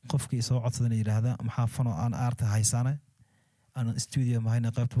qofkii isoo codsadana yidhaahda maxaa fanoo aan aarta haysaane aanan studio mahayna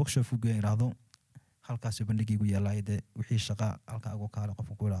qaybta workshop ku geeyan idhaahdo halkaasoo bandhigiigu yaallaayo dee wixii shaqa halkaa ugu kaale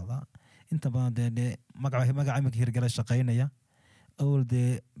qofka ku idhaahdaa inta badan dee magaca iminka hirgala shaqaynaya awal dee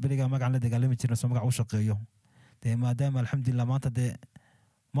berigaa magacan la dagaalami jirna soo magac u shaqeeyo dee maadaama alxamdulilah maanta dee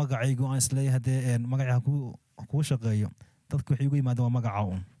magacaygu aan isleeyahay dee magaca kuu shaqeeyo dadku waxay ugu yimaadeen waa magaca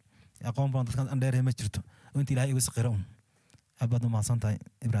un aqoon badan dadkan aan dheerahay ma jirto oo inta ilahay igu saqira un aad baad u mahadsan tahay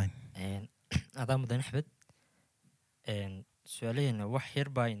ibraahim adaa mudan axmed su-aalaheena wax yar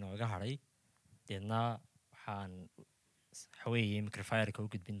baa inooga hadhay deedna waxaan waxaweeye microfireka u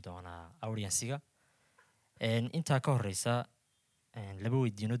gudbin doonaa audiensiga intaa ka horeysa laba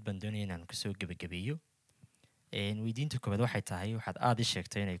weydiinood baan doonaya inaan kusoo gebagabeeyo weydiinta koowaad waxay tahay waxaad aada i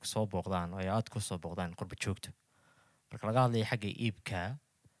sheegtay inay kusoo booqdaan oo ay aada kusoo booqdaan qurba joogta marka laga hadlaya xagga iibka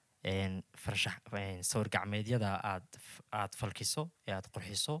sawir gacmeedyada aad falkiso ee aad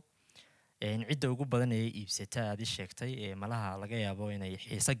qurxiso cidda ugu badan ee iibsata aad i sheegtay ee malaha laga yaabo inay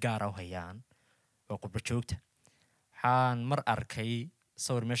xiise gaara u hayaan waa qurba joogta waxaan mar arkay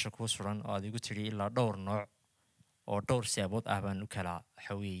sawir meesha kuu suran oo aad igu tidhi ilaa dhowr nooc oo dhowr siyaabood ah baan u kala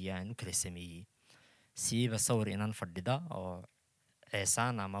waxaweeye aan u kala sameeyey siiba sawir inan fadhida oo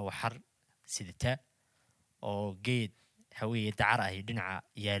ceesaan ama waxar sidita oo geed waxaweeye dacar ay dhinaca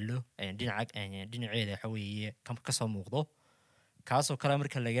yaallo dhinaceeda waxaweeye kasoo muuqdo kaasoo kale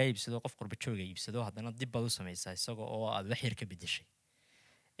marka lagaa iibsado qof qurba jooga iibsado haddana dib baad u samaysaa isaga oo aad wax yar ka bedeshay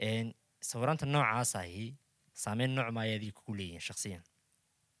sawiraanta noocaas ahi saameyn nooc ma ayaad kugu leeyihiin shakhsiyan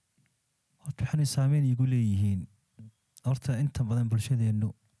horta waxaanay saameyn igu leeyihiin horta inta badan bulshadeennu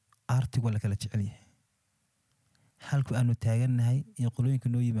aartigu waa la kala jecel yahay halku aanu taagannahay iyo qolooyinka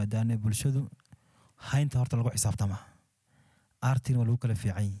noo yimaadaane bulshadu haynta horta lagu xisaabtamaa aartina waa lagu kala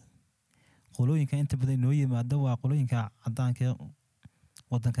fiican yahay qolooyinka inta badan noo yimaada waa qolooyinka caddaanka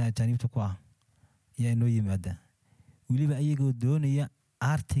waddankan ajaaniibta ku ah ayaa noo yimaada weliba iyagoo doonaya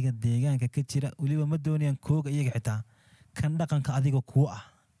aartiga deegaanka ka jira weliba ma doonayaan kooga iyaga xitaa kan dhaqanka adiga kuu ah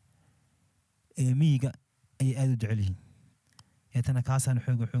ee miyiga ayay aada u jecel yihiin eetana kaasaan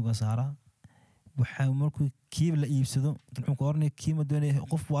xooga saaraa waxaa markuu kiiba la iibsado wuxuu ku oranaya kiima doonaya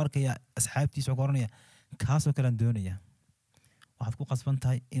qof buu arkaya asxaabtiisa wuxuu ku oranaya kaasoo kalean doonaya waxaad ku qasban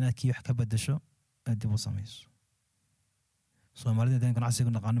tahay inaad kii wax ka bedasho aad dib u samayso soomaalida deen ganacsiga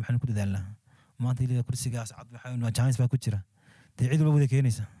naqaano maxaynu ku dadaalnaa maanta iliga kursigaas cad waxaa jaanis baa ku jira dee cid walba wada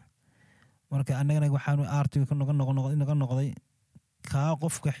keenaysa marka annagana waxaanu aartiga ka naga noqday kaa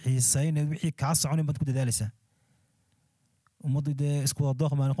qofka xiisaynaya wixii kaa soconayn baad ku dadaalaysaa ummaddu dee isku wada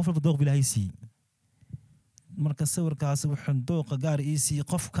dooq maan qof walba dooq bilaahay siiyey marka sawirkaas wuxuu dooqa gaar ii siiyey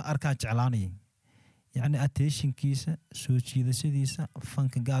qof ka arkaa jeclaanayay yacni attentionkiisa soo jiidashadiisa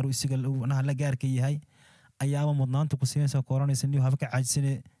fanka gaaru isiga naha la gaarka yahay ayaaba mudnaanta ku siinaysa ku oranaysa niyo haba ka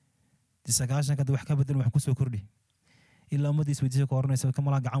caajisane disagaashanka wax ka bedel wax ku soo kordhi ilaa ummaddiis weydiisa ku oranaysa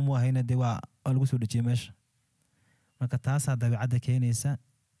kamala gacan mu ahayna dee waa lagu soo dhejiyey meesha marka taasaa dabeecadda keenaysa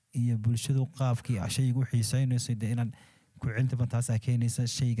iyo bulshadu qaabkii shayga u xiisaynayso dee inaad ku celintaban taasaa keenaysa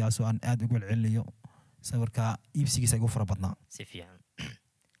shaygaasoo aan aada ugu celcelinayo sawirka iibsigiisa igu fara badnaa si fiican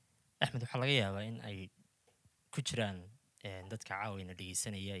axmed waxaa laga yaabaa in ay ku jiraan dadka caawina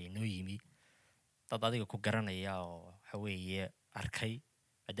dhegeysanaya ee noo yimi dad adiga ku garanaya oo waxaweeye arkay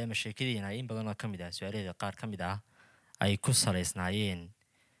maadaama sheekadiina in badanoo ka mid ah su-aalaheeda qaar ka mid ah ay ku salaysnaayeen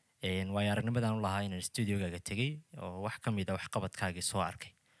waayo aragnimadaan u lahaa inaan stuudiogaaga tegey oo wax ka mid a waxqabadkaagii soo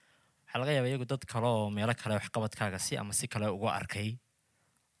arkay waxaa laga yaabaa iyagu dad kale oo meelo kale waxqabadkaaga si ama si kale uga arkay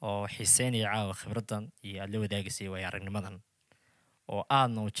oo xiiseynaya caawa khibraddan iyo aada la wadaagaysay waayo aragnimadan oo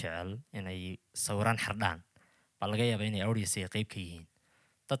aadna u jecel inay sawiraan xardhaan baa laga yaabaa inay audiensiga qayb ka yihiin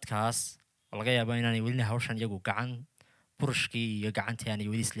dadkaas oo laga yaabaa inaanay welina hawshan iyagu gacan burushkii iyo gacantii aanay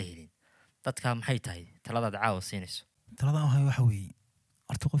weli isla helin dadkaa maxay tahay taladaad caawa siinayso taladan ahay waxa weeye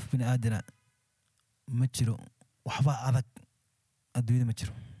horta qof bini aadana ma jiro waxba adag adduunyada ma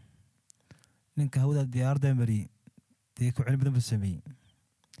jiro ninka hawada diyaaradda mariyey dee ku celin badan buu sameeyey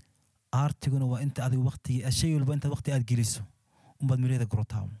aartiguna waa inta adiga waqtigii shay walba inta waqti aad geliso umbaad mireeda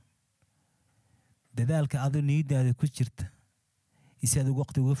gurotaa dadaalka adiga niyadaada ku jirta isi adigu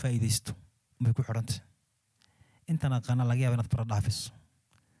waqti uga faa'iidaysto bay ku xidhantay intan aqaana laga yaaba inaad bara dhaafiso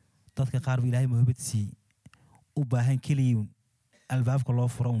dadka qaar ba ilaahay muhiimad siiyey u baahan keliyuun albaabka loo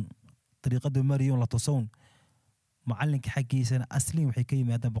furo un dariiqadu mariyo la tusown macallinka xaggiisana asliin waxay ka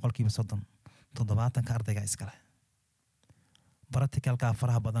yimaadaan 30% 70 ardayga iskale practicalka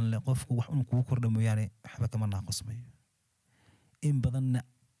faraha badan leh qofku wax uu kugu kordho mooyaane waxba kama naaqosmayo in badan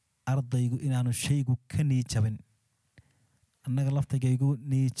ardaygu inaanu shaygu ka niijabin annaga laftigaygu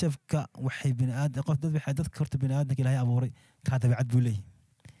niijabka waxay bini'aadam qof dad waxay dadka horta bini'aadamka ilaahay abuuray ka dabeecad buu leeyahay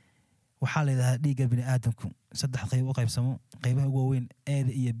waxaa la yidhahdaa dhiigga bini'aadamku 3 qayb u qaybsamo qaybaha ugu waaweyn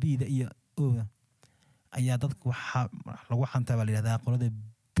eeda iyo biida iyo ooda ayaa dadka waxaa lagu xantaa baa la yidhahdaa qolada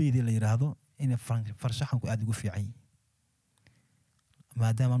biida la yidhaahdo in farshaxanku aada ugu fiican yahay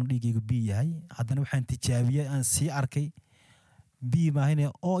maadaama aanu dhiiggaygu bii yahay haddana waxaan tijaabiyey aan sii arkay bii maahine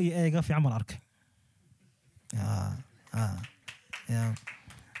oo iyo eega fiican baan arkay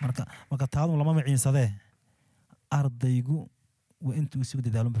marka taadun lama maciinsadee ardaygu waa intuu isugu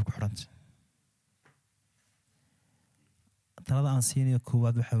dadaalun bay ku xidhantay talada aan siinayo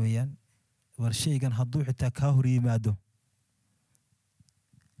koowaad waxa weeyaan war shaygan hadduu xitaa kaa hor yimaado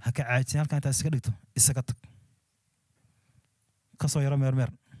ha ka caajin halkan intaad iska dhigto isaga tag ka soo yaro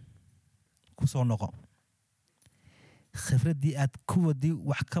meermeer ku soo noqo khibraddii aad ku waddi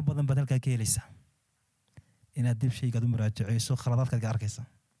wax ka badan baad halkaa ka helaysaa inaad dib shaygaad u muraajacayso khaladaadkaad ka arkaysa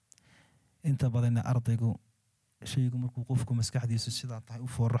inta badanna ardaygu shaygu markuu qofku maskaxdiisu sidaa tahay u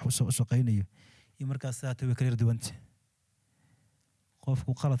foorrax u shaqaynayo iyo markaas sidaa tahay way kala yar duwanta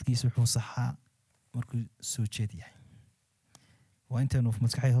qofku qaladkiisa wuxuu saxaa markuu soo jeed yahay waa intaynu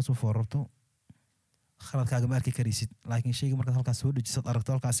maskaxda hoos u foorarto khaladkaaga ma arki karaysid laakiin shayga markaad halkaas soo dhejisad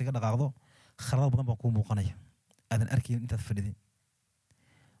aragto halkaas iga dhaqaaqdo khaladaad badan baa kuu muuqanaya aadan arkayn intaad fadhidin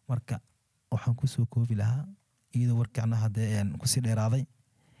marka waxaan ku soo koobi lahaa iyadoo warkacna haddee kusii dheeraaday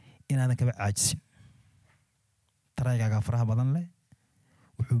inaadan kaba caajisin taraygaaga faraha badan leh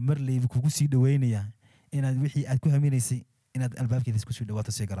wuxuu marleyba kugu sii dhaweynayaa inaad wixii aad ku haminaysay inaad albaabkeeda isku sii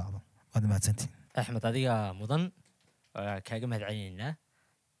dhawaato sii garaacdo waad mahadsantiin axmed adiga mudan kaaga mahad celinaynaa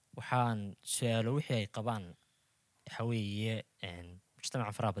waxaan su-aalo wixii ay qabaan waxa weeye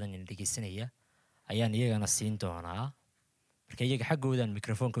mujtamaca faraha badan ina dhegeysanaya ayaan iyagana siin doonaa marka iyaga xaggoodan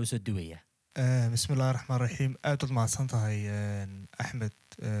microfoonka usoo duwaya بسم الله الرحمن الرحيم أود ما صنتها أحمد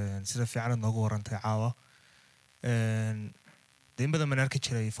سيدا في عنا نوجو ورنتي عاوة دين بدل من نركض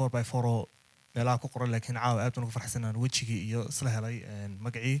شيء 4x4 ملاك قرر لكن عاوة أود نوجو فرحسنا وجهي يصلها لي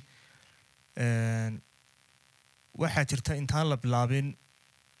مقعي واحد جرت إنتان لبلابين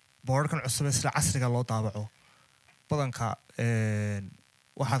بوركن عصبة سلا عصر الله طابعه بدن كا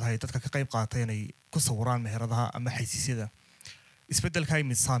واحد هاي تذكر قيب قاطيني كصوران مهردها أما حسيسي ده isbeddelka ay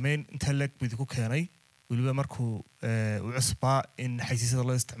mid saameyn inta leg bid ku keenay waliba markuu cusbaa in xaysiisyada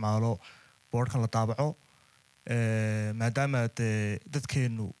loo isticmaalo boardkan la daabaco maadaama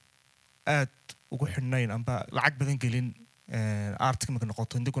dadkeenu aad ugu xidhnayn amba lacag badan gelin artiga marka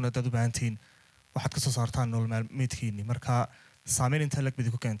noqoto indiguna dad u baahantiin waxaad ka soo saartaan nolol maalmeedkiinni marka saameyn inta leg bid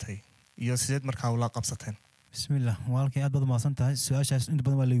ku keentay iyo sideed markaa ula qabsateen bismillah walaalkay aad baad umahadsan tahay su-aashaas inta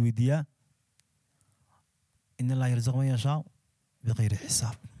badan waa la weydiiyaa in allah yarzuq man yashaa بغير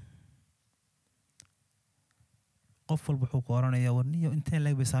حساب قفل بحوق ورانا يا ورني وانت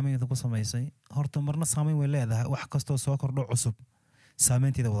اللي بسامين ذا قصة ميسي هرت مرنا سامين ولا هذا واحد كستو سوكر لو عصب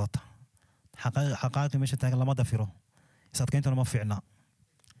سامين تذا وضعت حقائق مش تاج لما دفيره صدق كنت أنا ما فعنا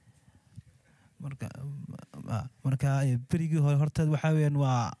مركا بريجي هرت وحاول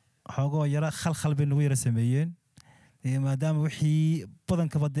وحاجة يرى خل بين وير سميين ما دام وحي بدن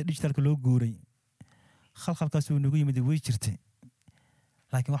كفد ديجيتال كلو جوري خل كاسو نقول يمدي ويجرتي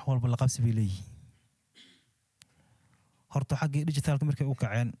laakiin wax walba la qabsi bay leeyihiin horta xaggii digitaalka markay u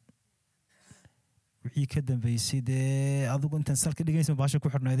kaceen wixii ka dambeysay dee adigu intaan salka dhigaysa baasha ku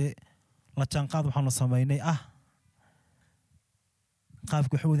xidhnaydee la jaanqaad waxaanu samaynay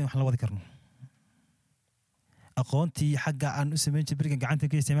qaabka waxa wadin wax la wadi karno aqoontii xagga aan u samayn jiray berigan gacanta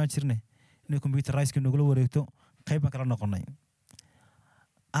ka isticmaali jirnay inay computerized nogula wareegto qayb baan kala noqonay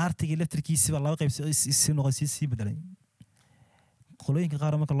artiga electriciisa laba qayb si noqon si bedelay qolooyinka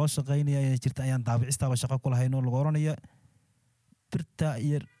qaar marka loo shaqeynaya ay jirta ayaan daabicistaaba shaqo ku lahayn oo lagu oranayo birta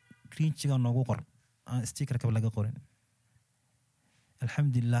iyo rinjiga noogu qor aan stickerka laga qorin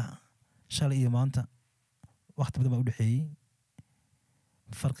alxamdulillah shalay iyo maanta waqti badan baa u dhaxeeyay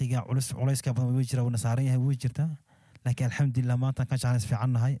farqiga culayska badan way jira wana saaran yahay way jirtaa laakiin alxamdulillah maanta ka challenge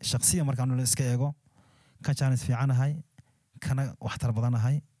fiican nahay shakhsiyan markaan la iska eego ka challenge fiican nahay kana waxtar badan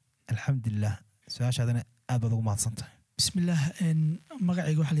nahay alxamdulillah su'aashaadana aad baad ugu mahadsantahay بسم الله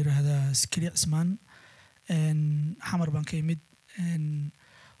مقعي واحد اللي هذا سكري عثمان حمر بانك يمد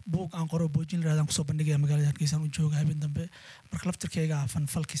بوق عن قرب بوجين هذا مصوب النجاة مقالة هالكيسان وجوه هاي بندم مرك لفتر كيجا فن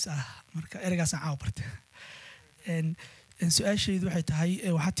فالكيس مرك إرجع ساعة وبرت سؤال شيء ذو حيت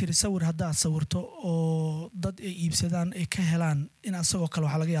هاي وحتى يصور هذا صورته أو ضد يبسدان كهلان إن أسوق كلو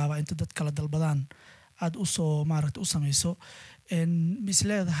حلقة يابا أنت ضد كلا دلبدان عاد أوسو مارت أوسا ميسو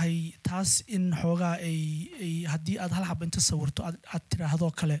misleedahay taas in xoogaa ay haddii aad hal xab inta sawirto aad tiraahdo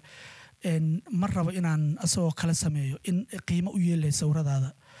kale ma rabo inaan asagoo kale sameeyo in qiimo u yeelay sawiradaada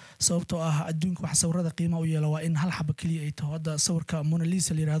sababtoo ah adduunka wax sawirada qiimo u yeela waa in hal xaba keliya ay taho hadda sawirka Mona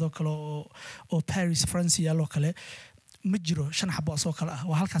Lisa la yiraahdo kale oo Paris France yaallo kale ma jiro 5 xabo asoo kale ah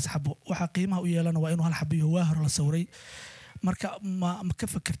waa halkaas xabo waxa qiimaha u yeelana waa inuu hal xabo iyo waa hor la sawiray marka ma ka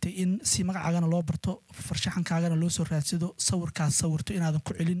fikirtay in si magacaagana loo barto farshaxankaagana loo soo raadsado sawirkaas sawirto inaadan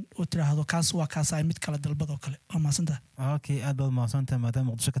ku celin oo tiraahdo kaas waa kaas ay mid kala dalbado kale waa maasanta okay aad baad maasanta maadaama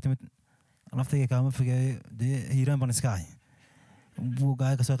muqdisho ka timid naftayga kaama figayo dee hiiraan baan iska ahay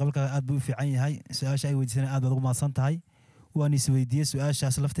buugaaga kasoo qabalka aad buu u fiican yahay su-aasha ay weydiisana aad baad ugu maasan tahay waan is weydiiyey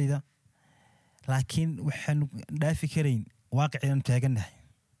su-aashaas laftayda laakiin waxaan dhaafi karayn waaqicaan taagannahay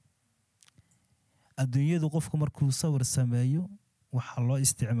adduunyadu qofku markuu sawir sameeyo waxaa loo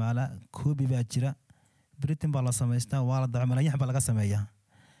isticmaalaa koobi baa jira britain baa la samaystaa waa la daca malaayiin baa laga sameeyaa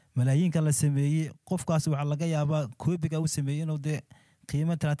malaayiinka la sameeyey qofkaas waxaa laga yaabaa koobiga uu sameeyey inuu dee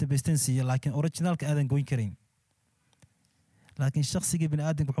qiimo 30% siiyo laakiin originalka aadan goyn karayn laakiin shakhsigii bini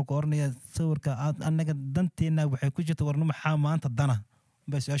aadamka wuxuu ka oranayaa sawirka aad annaga danteena waxay ku jirta warna maxaa maanta dana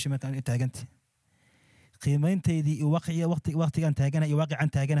baa su-aasha markaan i taagantay qiimayntaydii iyo waqtigaan taaganahay iyo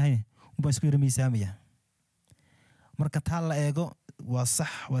waaqicaan taaganahay baan isku yara miisaamaya marka taa la eego waa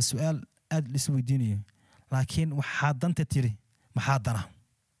sax waa su-aal aad la isu weydiinayo laakiin waxaa danta tiri maxaa dana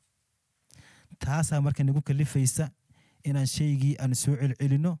taasaa marka nagu kalifaysa inaan shaygii aan soo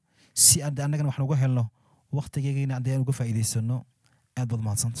celcelino si annagana wax nagu helno waqtigeygana aan uga faa'iidaysano aad baad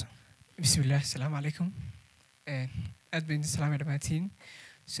mahadsanta bismillaah asalaamu calaykum aad baan idin salaamay dhammaantiin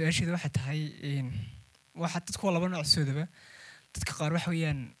su-aasheeda waxay tahay waxaa dadkuwa laba noocsoodaba dadka qaar waxa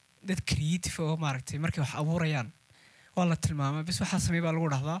weeyaan dad creative oo maaragtay markay wax abuurayaan waa la tilmaamaa bis waxaa sameey baa lagu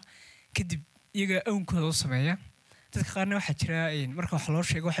dhahdaa kadib iyaga awnkooda u sameeya dadka qaarna waxaa jira marka wax loo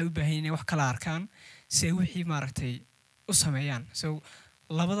sheego waxay u baahan yihiin wax kala arkaan si ay wixii maaragtay u sameeyaan so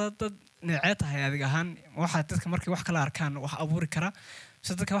labada dad neecee tahay adig ahaan waxaa dadka markay wax kala arkaan wax abuuri kara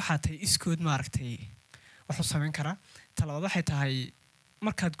so dadka waxaa tahay iskood maaragtay wax u samayn kara talabaad waxay tahay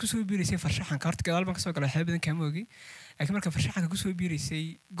markaad kusoo biiraysay farshaxanka horta gadaal baan kasoo galay waxyaaba badan kaama ogi laakiin marka farshaxanka kusoo biiraysay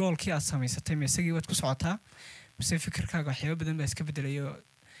goolkii aad samaysatay ma isagii waad ku socotaa mise fikirkaaga waxyaaba badan baa iska bedelay oo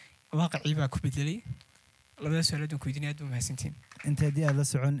waaqicii baa ku bedelay labada su-aalaad aan ku weydiinay aad baa mahadsantiin inta haddii aad la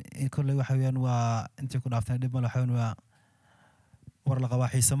socon kolley waxa weeyaan waa intii ku dhaaftay dhib male waxa weeyaan waa war la qabaa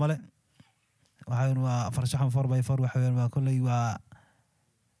xiise male waxa weeyaan waa farshaxan 4x4 waxa weeyaan waa kolley waa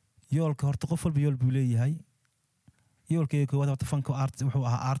yoolka horta qof walba yool buu leeyahay yoolkayga koowaad horta fanka art wuxuu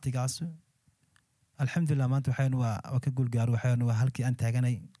ahaa artigaas alxamdulilah maanta waxaan waa ka guulgaaro waxaan waa halkii aan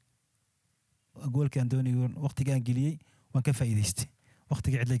taaganay goolkii aan doonayo waqtiga aan geliyey waan ka faa'iidaystay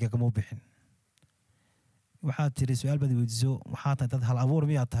waqtiga cidlayga kama bixin waxaad tiri su-aal baad weydiiso waxaa tahay dad hal abuur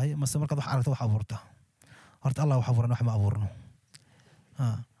miyaa tahay mase markaad wax aragto wax abuurta horta allah wax abuuran wax ma abuurno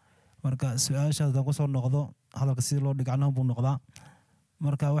marka su-aashaas haddaan kusoo noqdo hadalka sidii loo dhigacnahan buu noqdaa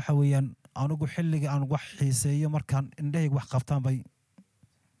marka waxa weeyaan anigu xilliga aan wax xiiseeyo markaan indhahayga wax qabtaan bay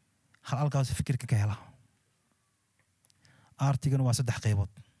hal halkaas fikirka ka helaa artigana waa 3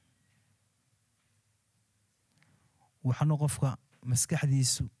 qaybood waxaana qofka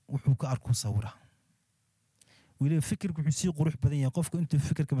maskaxdiisu wuxuu ka arkuu sawira weliba fikirku wuxuu sii qurux badan yahay qofku intuu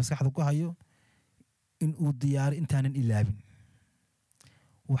fikirka maskaxda ku hayo in uu diyaari intaanan ilaabin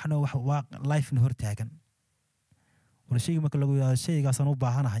waxna wax waa life-na hor taagan wala shayga marka lagu yiraahdo shaygaasaan u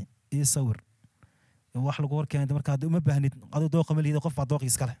baahanahay iyo sawir wax lagu hor keenay markaad uma baahnid adoo dooqa ma liido qof baa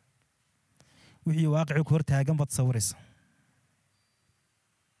dooqiis kale wixii waaqici ku hor taagan baad sawiraysa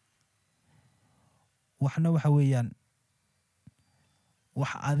waxna waxa weeyaan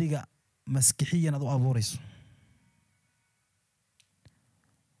wax adiga maskixiyan aad u abuurayso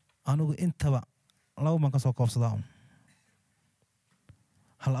anigu intaba laba man ka soo koobsadaa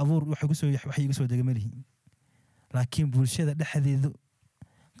hal abuur waxay igu soo dega malihiin laakiin bulshada dhexdeedu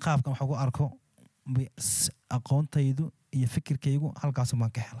qaabkan wax ugu arko aqoontaydu iyo fikirkaygu halkaas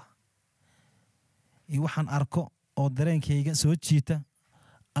baan ka helaa iyo waxaan arko oo dareenkayga soo jiita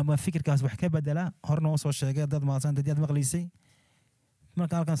ama fikirkaas wax ka bedelaa horna oo soo sheegay dad maasan dad maqlaysay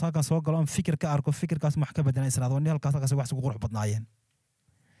marka halkan soo galo fikir ka arko fikirkaas wax ka bedelaa israado in halkaas wax ugu qurux badnaayeen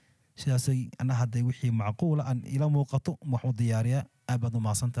sidaasay ana hadday wixii macquula aan ila muuqato wax u diyaariyaa aad baad u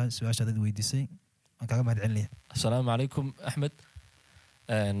maasantahay su-aashaad weydiisay aan kaaga mahadcelinaya assalaamu calaykum axmed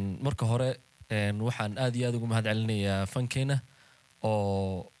marka hore waxaan aad iyo aad ugu mahad celinayaa fankeena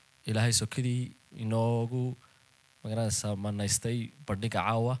oo ilaahay sokadii inoogu magaranaysaa manaystay bandhiga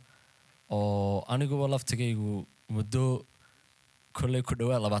caawa oo aniguba laftigaygu muddo kolley ku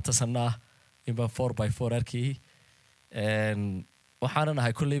dhawaad 20 sano ah inbaan 4x4 arkayay waxaanan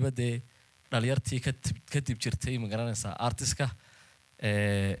ahay kolleyba dee dhalinyartii kadib jirtay magaranaysaa artiska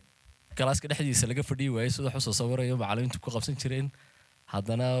galaaska dhexdiisa laga fadhiyi waayey sida wax usoo sawirayo macallimiintu ku qabsan jireen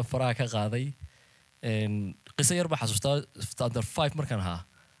haddana faraha ka qaaday qiso yar baa xasuustaa standard 5 markaan ahaa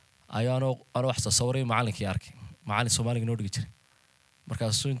ayuu anoo wax soo sawiray macallinkii arkay macallin soomaaliga noo dhigi jiray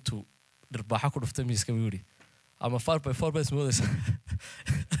markaasuu intuu dhirbaaxa ku dhuftay miiska buu yidhi ama 4x4 baa ismoodaysa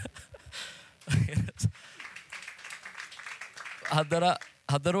haddana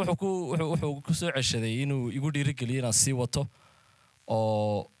wuxuu ku soo ceshaday inuu igu dhiirigeliyo inaan sii wato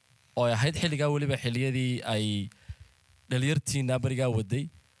oo ay ahayd xilligaa weliba xilliyadii ay dhalinyartiina barigaa waday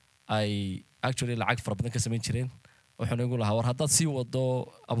ay actually lacag fara badan ka samayn jireen wuxuuna igu lahaa war haddaad sii wado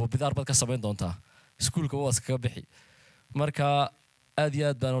abubidaar baad ka samayn doontaa iskuulka waas kaga bixi marka aad iyo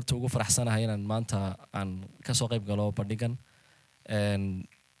aad baan horta ugu faraxsanahay inaan maanta aan ka soo qayb galo bandhigan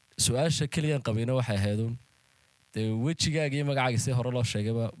su-aasha keliyan qabayna waxay ahaydun dee wejigaaga iyo magacaaga si hore loo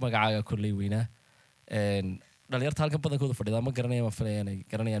sheegayba magacaaga kolley weynaa dhalinyarta halkan badankooda fadhidaa ma garanayaan ma filaya inay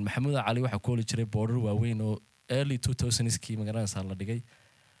garanayaan maxamuud cali waxaa ku oli jiray boodhar waaweyn oo early 2000skii ma garanaysaa la dhigay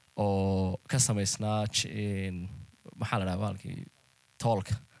oo ka samaysnaa maxaa la dhaha bahalkii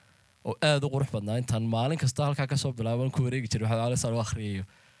toolka oo aad u qurux badnaa intaan maalin kasta halkaa kasoo bilaaban ku wareegi jiray waxaa alisaan u akhriyayo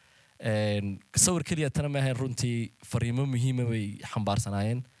sawir keliya tana ma ahayn runtii fariimo muhiima bay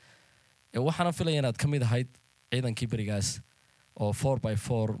xambaarsanaayeen waxaana filaya inaad ka mid ahayd ciidankii berigaas oo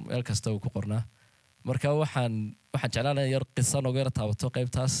 4x4 meel kasta uu ku qornaa marka waxaan jeclaan yar qisa nooga yar taabato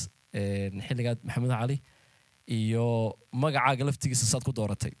qaybtaas xilligaad maxamuud cali iyo magacaaga laftigiisa saad ku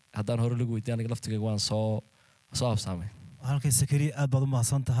dooratay haddaan hore lagu weydiiy aniga laftigayga waan soo habsaamay halkay sakariya aad baad u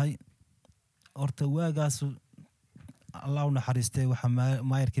mahadsan tahay horta waagaas allah u naxariistay waxaa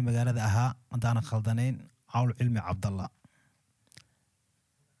maayarkii magaalada ahaa haddaanan khaldanayn cawl cilmi cabdalla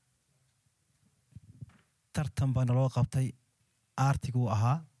tartan baa naloo qabtay aartiguu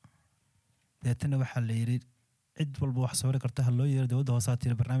ahaa deetana waxaa la yidhi cid walba wax sawiri karta ha loo yeero dowladda hoosaa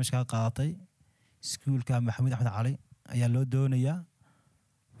tiri barnaamijkaa qaadatay iskuulka maxamuud axmed cali ayaa loo doonayaa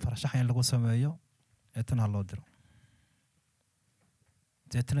farshaxan in lagu sameeyo deetana ha loo diro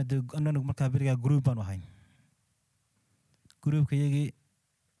deetana dee annagu markaa berigaa gruub baanu ahayn gruubka iyagii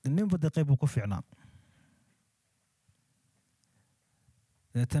ninba dee qayb buu ku fiicnaa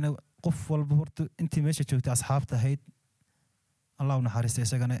deetana qof walba horta intii meesha joogtay asxaabta ahayd allah u naxariistay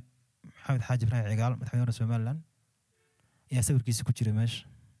isagana maxamed xaaji ibraahim cigaal madaxweynaha somalilan ayaa sawirkiisa ku jiray meesha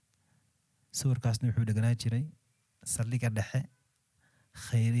sawirkaasna wuxuu dheganaa jiray saldhigga dhexe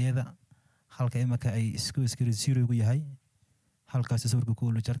khayriyada halka imanka ay isku yahay halkaas sawirka ku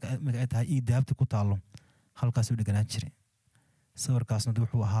olojarka imanka ay tahay ii dahabta ku taallo halkaasuu dheganaa jiray sawirkaasna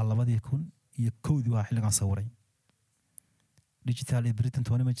wuxuu ahaa 2001 waa xilligan sawiray digital iyo britain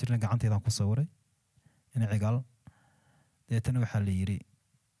toona ma jirna gacanteedaan ku sawiray in cigaal deetana waxaa la yidhi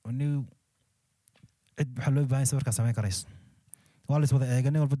cid waxaa loo baahan sawirkaa samayn karayso waa la is wada eega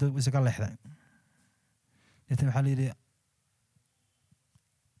nin walba isaga leexday deetana waxaa la yidhi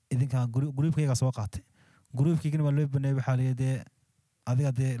idinkaa gruubkaygaa soo qaatay gruubkaygana waa loo baneeyay waxaa la yidhi dee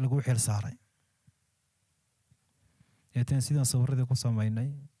adiga dee lagu xil saaray deetana sidaan sawiradii ku samaynay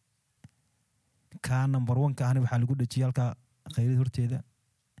kaa number 1 ahna waxaa lagu dhejiyay halkaa khayriyada horteeda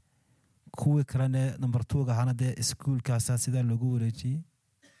kuwii kalena number 2 ahana dee iskuulkaasa sidaa loogu wareejiyey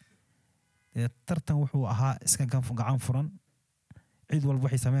dee tartan wuxuu ahaa iska gacan furan cid walba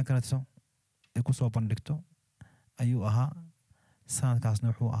waxay samayn karayso ay ku soo bandhigto ayuu ahaa sanadkaasna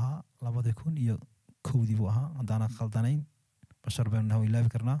wuxuu ahaa 2001 buu ahaa haddaanan khaldanayn bashar baynu nahay ilaabi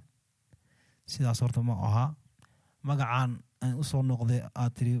karnaa sidaas horta ma ahaa magacaan aan u soo noqday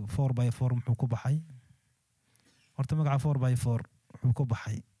aad tiri 4x4 muxuu ku baxay horta magaca 4x4 wuxuu ku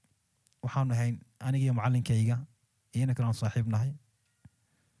baxay waxaanu ahayn anigiiyo macallinkayga iyana kale aan saaxiib nahay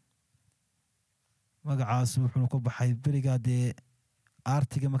magacaas wuxuuna ku baxay berigaa dee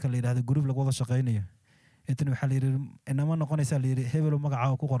aartiga marka la yidhahdo gruub lagu wada shaqaynayo intan waxaa la yidhi inama noqonaysaa la yidhi hebelo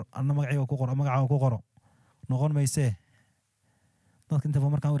magacaaga ku qor anna magacayga ku qor magacaaga ku qoro noqon maysee dadka intaba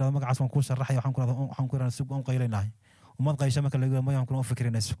markaan u yidhahdo magacaas waan kuu sharaxaya waxaan ku yidhahda sug waan qaylaynahay umad qaysha marka la yidhahdo mayaan kuna u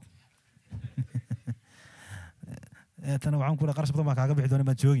fikrinay sug deetana waxaan ku yidhahda qarash badan baa kaaga bixi doona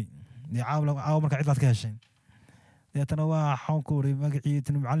maad joogi dee caawa markaa cidlaad ka heshay deetana waxaan ku uri magacii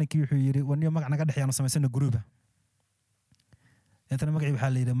macallinkii wuxuu yidhi waniyo magac naga dhexeeyaanu samaysana gruuba deetana magacii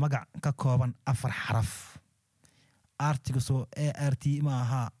waxaa la yidhi magac ka kooban 4 xaraf artigasoo art ma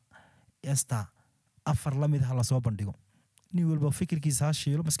ahaa esta 4 la mid ah la soo bandhigo nin walba fikirkiisa ha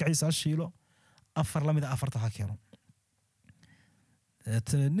shiilo maskaxdiisa ha shiilo 4 la mid ah 4 ha keeno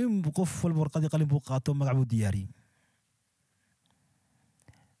nin qof walba warqadii qalin buu qaato magac buu diyaariyey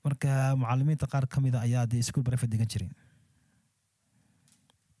marka macallimiinta qaar ka mid a ayaa dee iskuul barefa degan jireen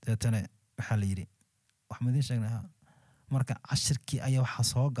deetana waxaa la yidhi waxaan idiin sheegnaa marka cashirkii ayaa waxaa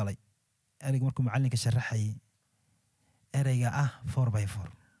soo galay ereyga markuu macallinka sharaxayay ereyga ah 4x4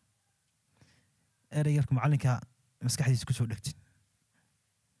 ereyga markuu macallinka maskaxdiisa ku soo dhegtay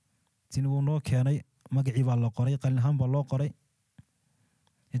tina wuu noo keenay magacii baa loo qoray qalin ahaan baa loo qoray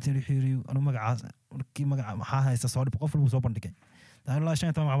intan wuxuu yidhi anu magacaas markii magaca maxaa haysta soo dhib qof walbuu soo bandhigay ilaa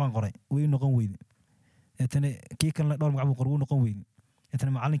 5 magac baan qoray way noqon weyde deetana kii kalena dhowr magac buu qoray wuu noqon weyde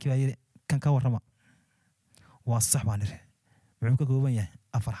deetana macallinkii baa yidhi kan ka warrama waa sax baan idhi muxuu ka kooban yahay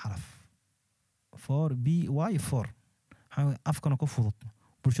 4 xaraf 4 afkana ku fudud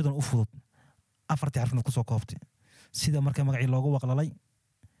bulshadana u fudud 4 xarafna ku soo koobtay sida marka magacii loogu waqlalay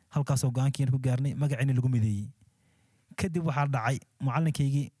halkaasoo go-aankiina ku gaarnay magaciina lagu mideeyey kadib waxaa dhacay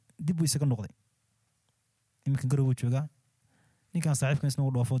macalinkaygii dib buu isaga noqday iminka garowuu joogaa ninkan saaxiibkan isna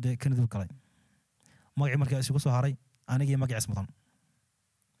uu dhoofo dee kanaduu galay magacii markaa isugu soo haray anigii magaciis mudan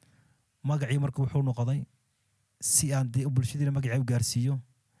magacii marka wuxuu noqday si aan dee bulshadiina magacii u gaarsiiyo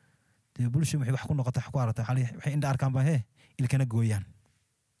dee bulshu waxay wax ku noqotay wax ku aragtay waxay indha arkaan baa hee ilkana gooyaan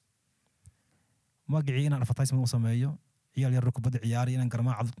magacii inaan advertisement u sameeyo ciyaal yar kubadda ciyaaraya inaan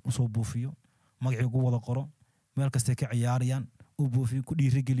garmaacad usoo buufiyo magacii ugu wada qoro meel kastay ka ciyaarayaan u buufiyo ku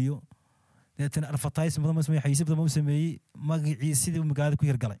dhiirigeliyo deetana advertisement badan ma sameeyey xayisiin badan ma u sameeyey magacii sidii magaalada ku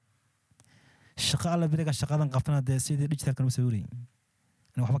hirgalay shaqo alla binaga shaqadan qabtana dee sidii digitalkan u sawirayay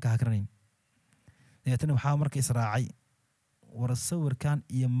ana waxba ka hakranayn deetana waxaa marka israacay war sawirkan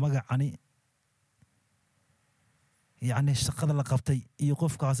iyo magacani yacni shaqada la qabtay iyo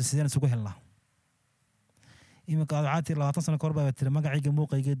qofkaasi sideen isugu helnaa iminka aad waxaa tiri 20 sano kahor baa tiri magacayga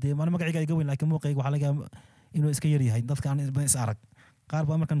muuqayga dee maana magacayga iga weyn laakiin muuqayga waxaa laga inuu iska yar yahay dadka aan is arag qaar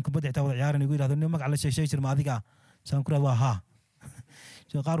baa markan kubadda xitaa wada ciyaaran igu yidhahdo nin magac la sheeg jirma adiga saan ku raad waa haa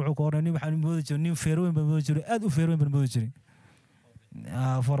qaar wuxuu ka hornay nin waxaan moodi jiray nin feerweyn baan moodi jiray aad u feerweyn baan moodi jiray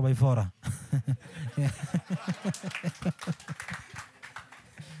 4x4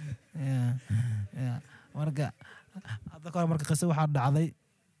 marka hadda kahor marka qise waxaa dhacday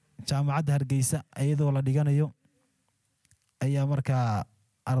jaamacadda hargeysa iyadoo la dhiganayo ayaa markaa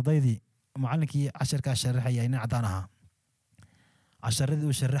ardaydii macallinkii casharkaa sharaxaya nin caddaan ahaa casharadii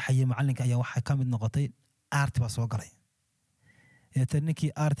uu sharaxayay macallinka ayaa waxaa ka mid noqotay aarti baa soo galay deetana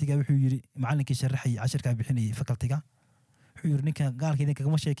ninkii aartiga wuxuu yidhi macallinkii sharaxayay casharkaa bixinayay facultiga wuxuu yidhi ninkan gaalka idin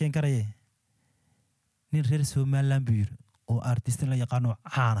kagama sheekeyn karaye nin reer somaliland buu yidhi oo artistin la yaqaano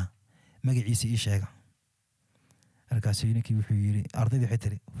caana magaciisa ii sheega markaasuu ninkii wuxuu yidhi ardaydii waxay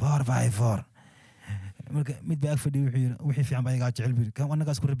tiri 4x4 marka mid baa ag fadhiyay wuxuu yidhi wixii fiican baa igaa jecel buu yidhi kan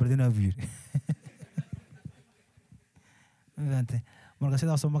annagaa isku reebardinaa buu yidhi marka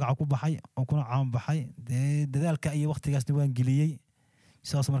sidaasoo magaca ku baxay oo kuna caan baxay dee dadaalka iyo waktigaasna waan geliyey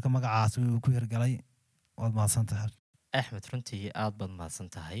sidaasoo marka magacaas uu ku hirgalay waad mahadsan tahay axmed runtii aad baad mahadsan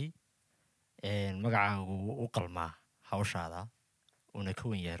tahay magacaagu wuu u qalmaa hawshaada uuna ka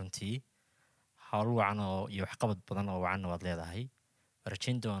wen yahay runtii hawl wacan oo iyo waxqabad badan oo wacanna waad leedahay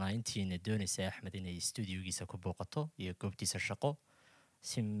rajayn doonaa intiina doonaysa axmed inay stuudiogiisa ku booqato iyo goobtiisa shaqo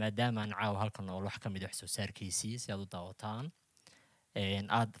si maadaama aan caawa halkan oo wax ka mid wax soo saarkiisii si aad u daawataan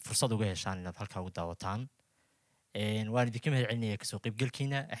aad fursad uga heshaan inaad halkaa ugu daawataan waan idinka mahad celinaya kasoo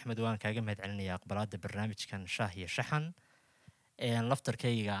qaybgalkiina axmed waan kaaga mahad celinaya aqbalaada barnaamijkan shaah iyo shaxan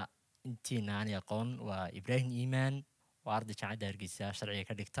laftarkayga intiina aan aqoon waa ibraahim iimaan waa arday jaamacadda hargeysa sharciga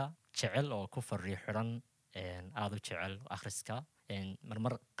ka dhigta jecel oo ku fariyo xiran aada u jecel akhriska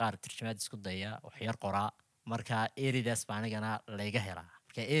marmar qaar tarjamaad isku daya waxyar qoraa marka eridaas baa anigana layga helaa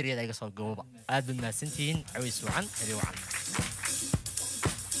marka eriyada iga soo gabooba aad baad mahadsantihiin caways wacan heli wacan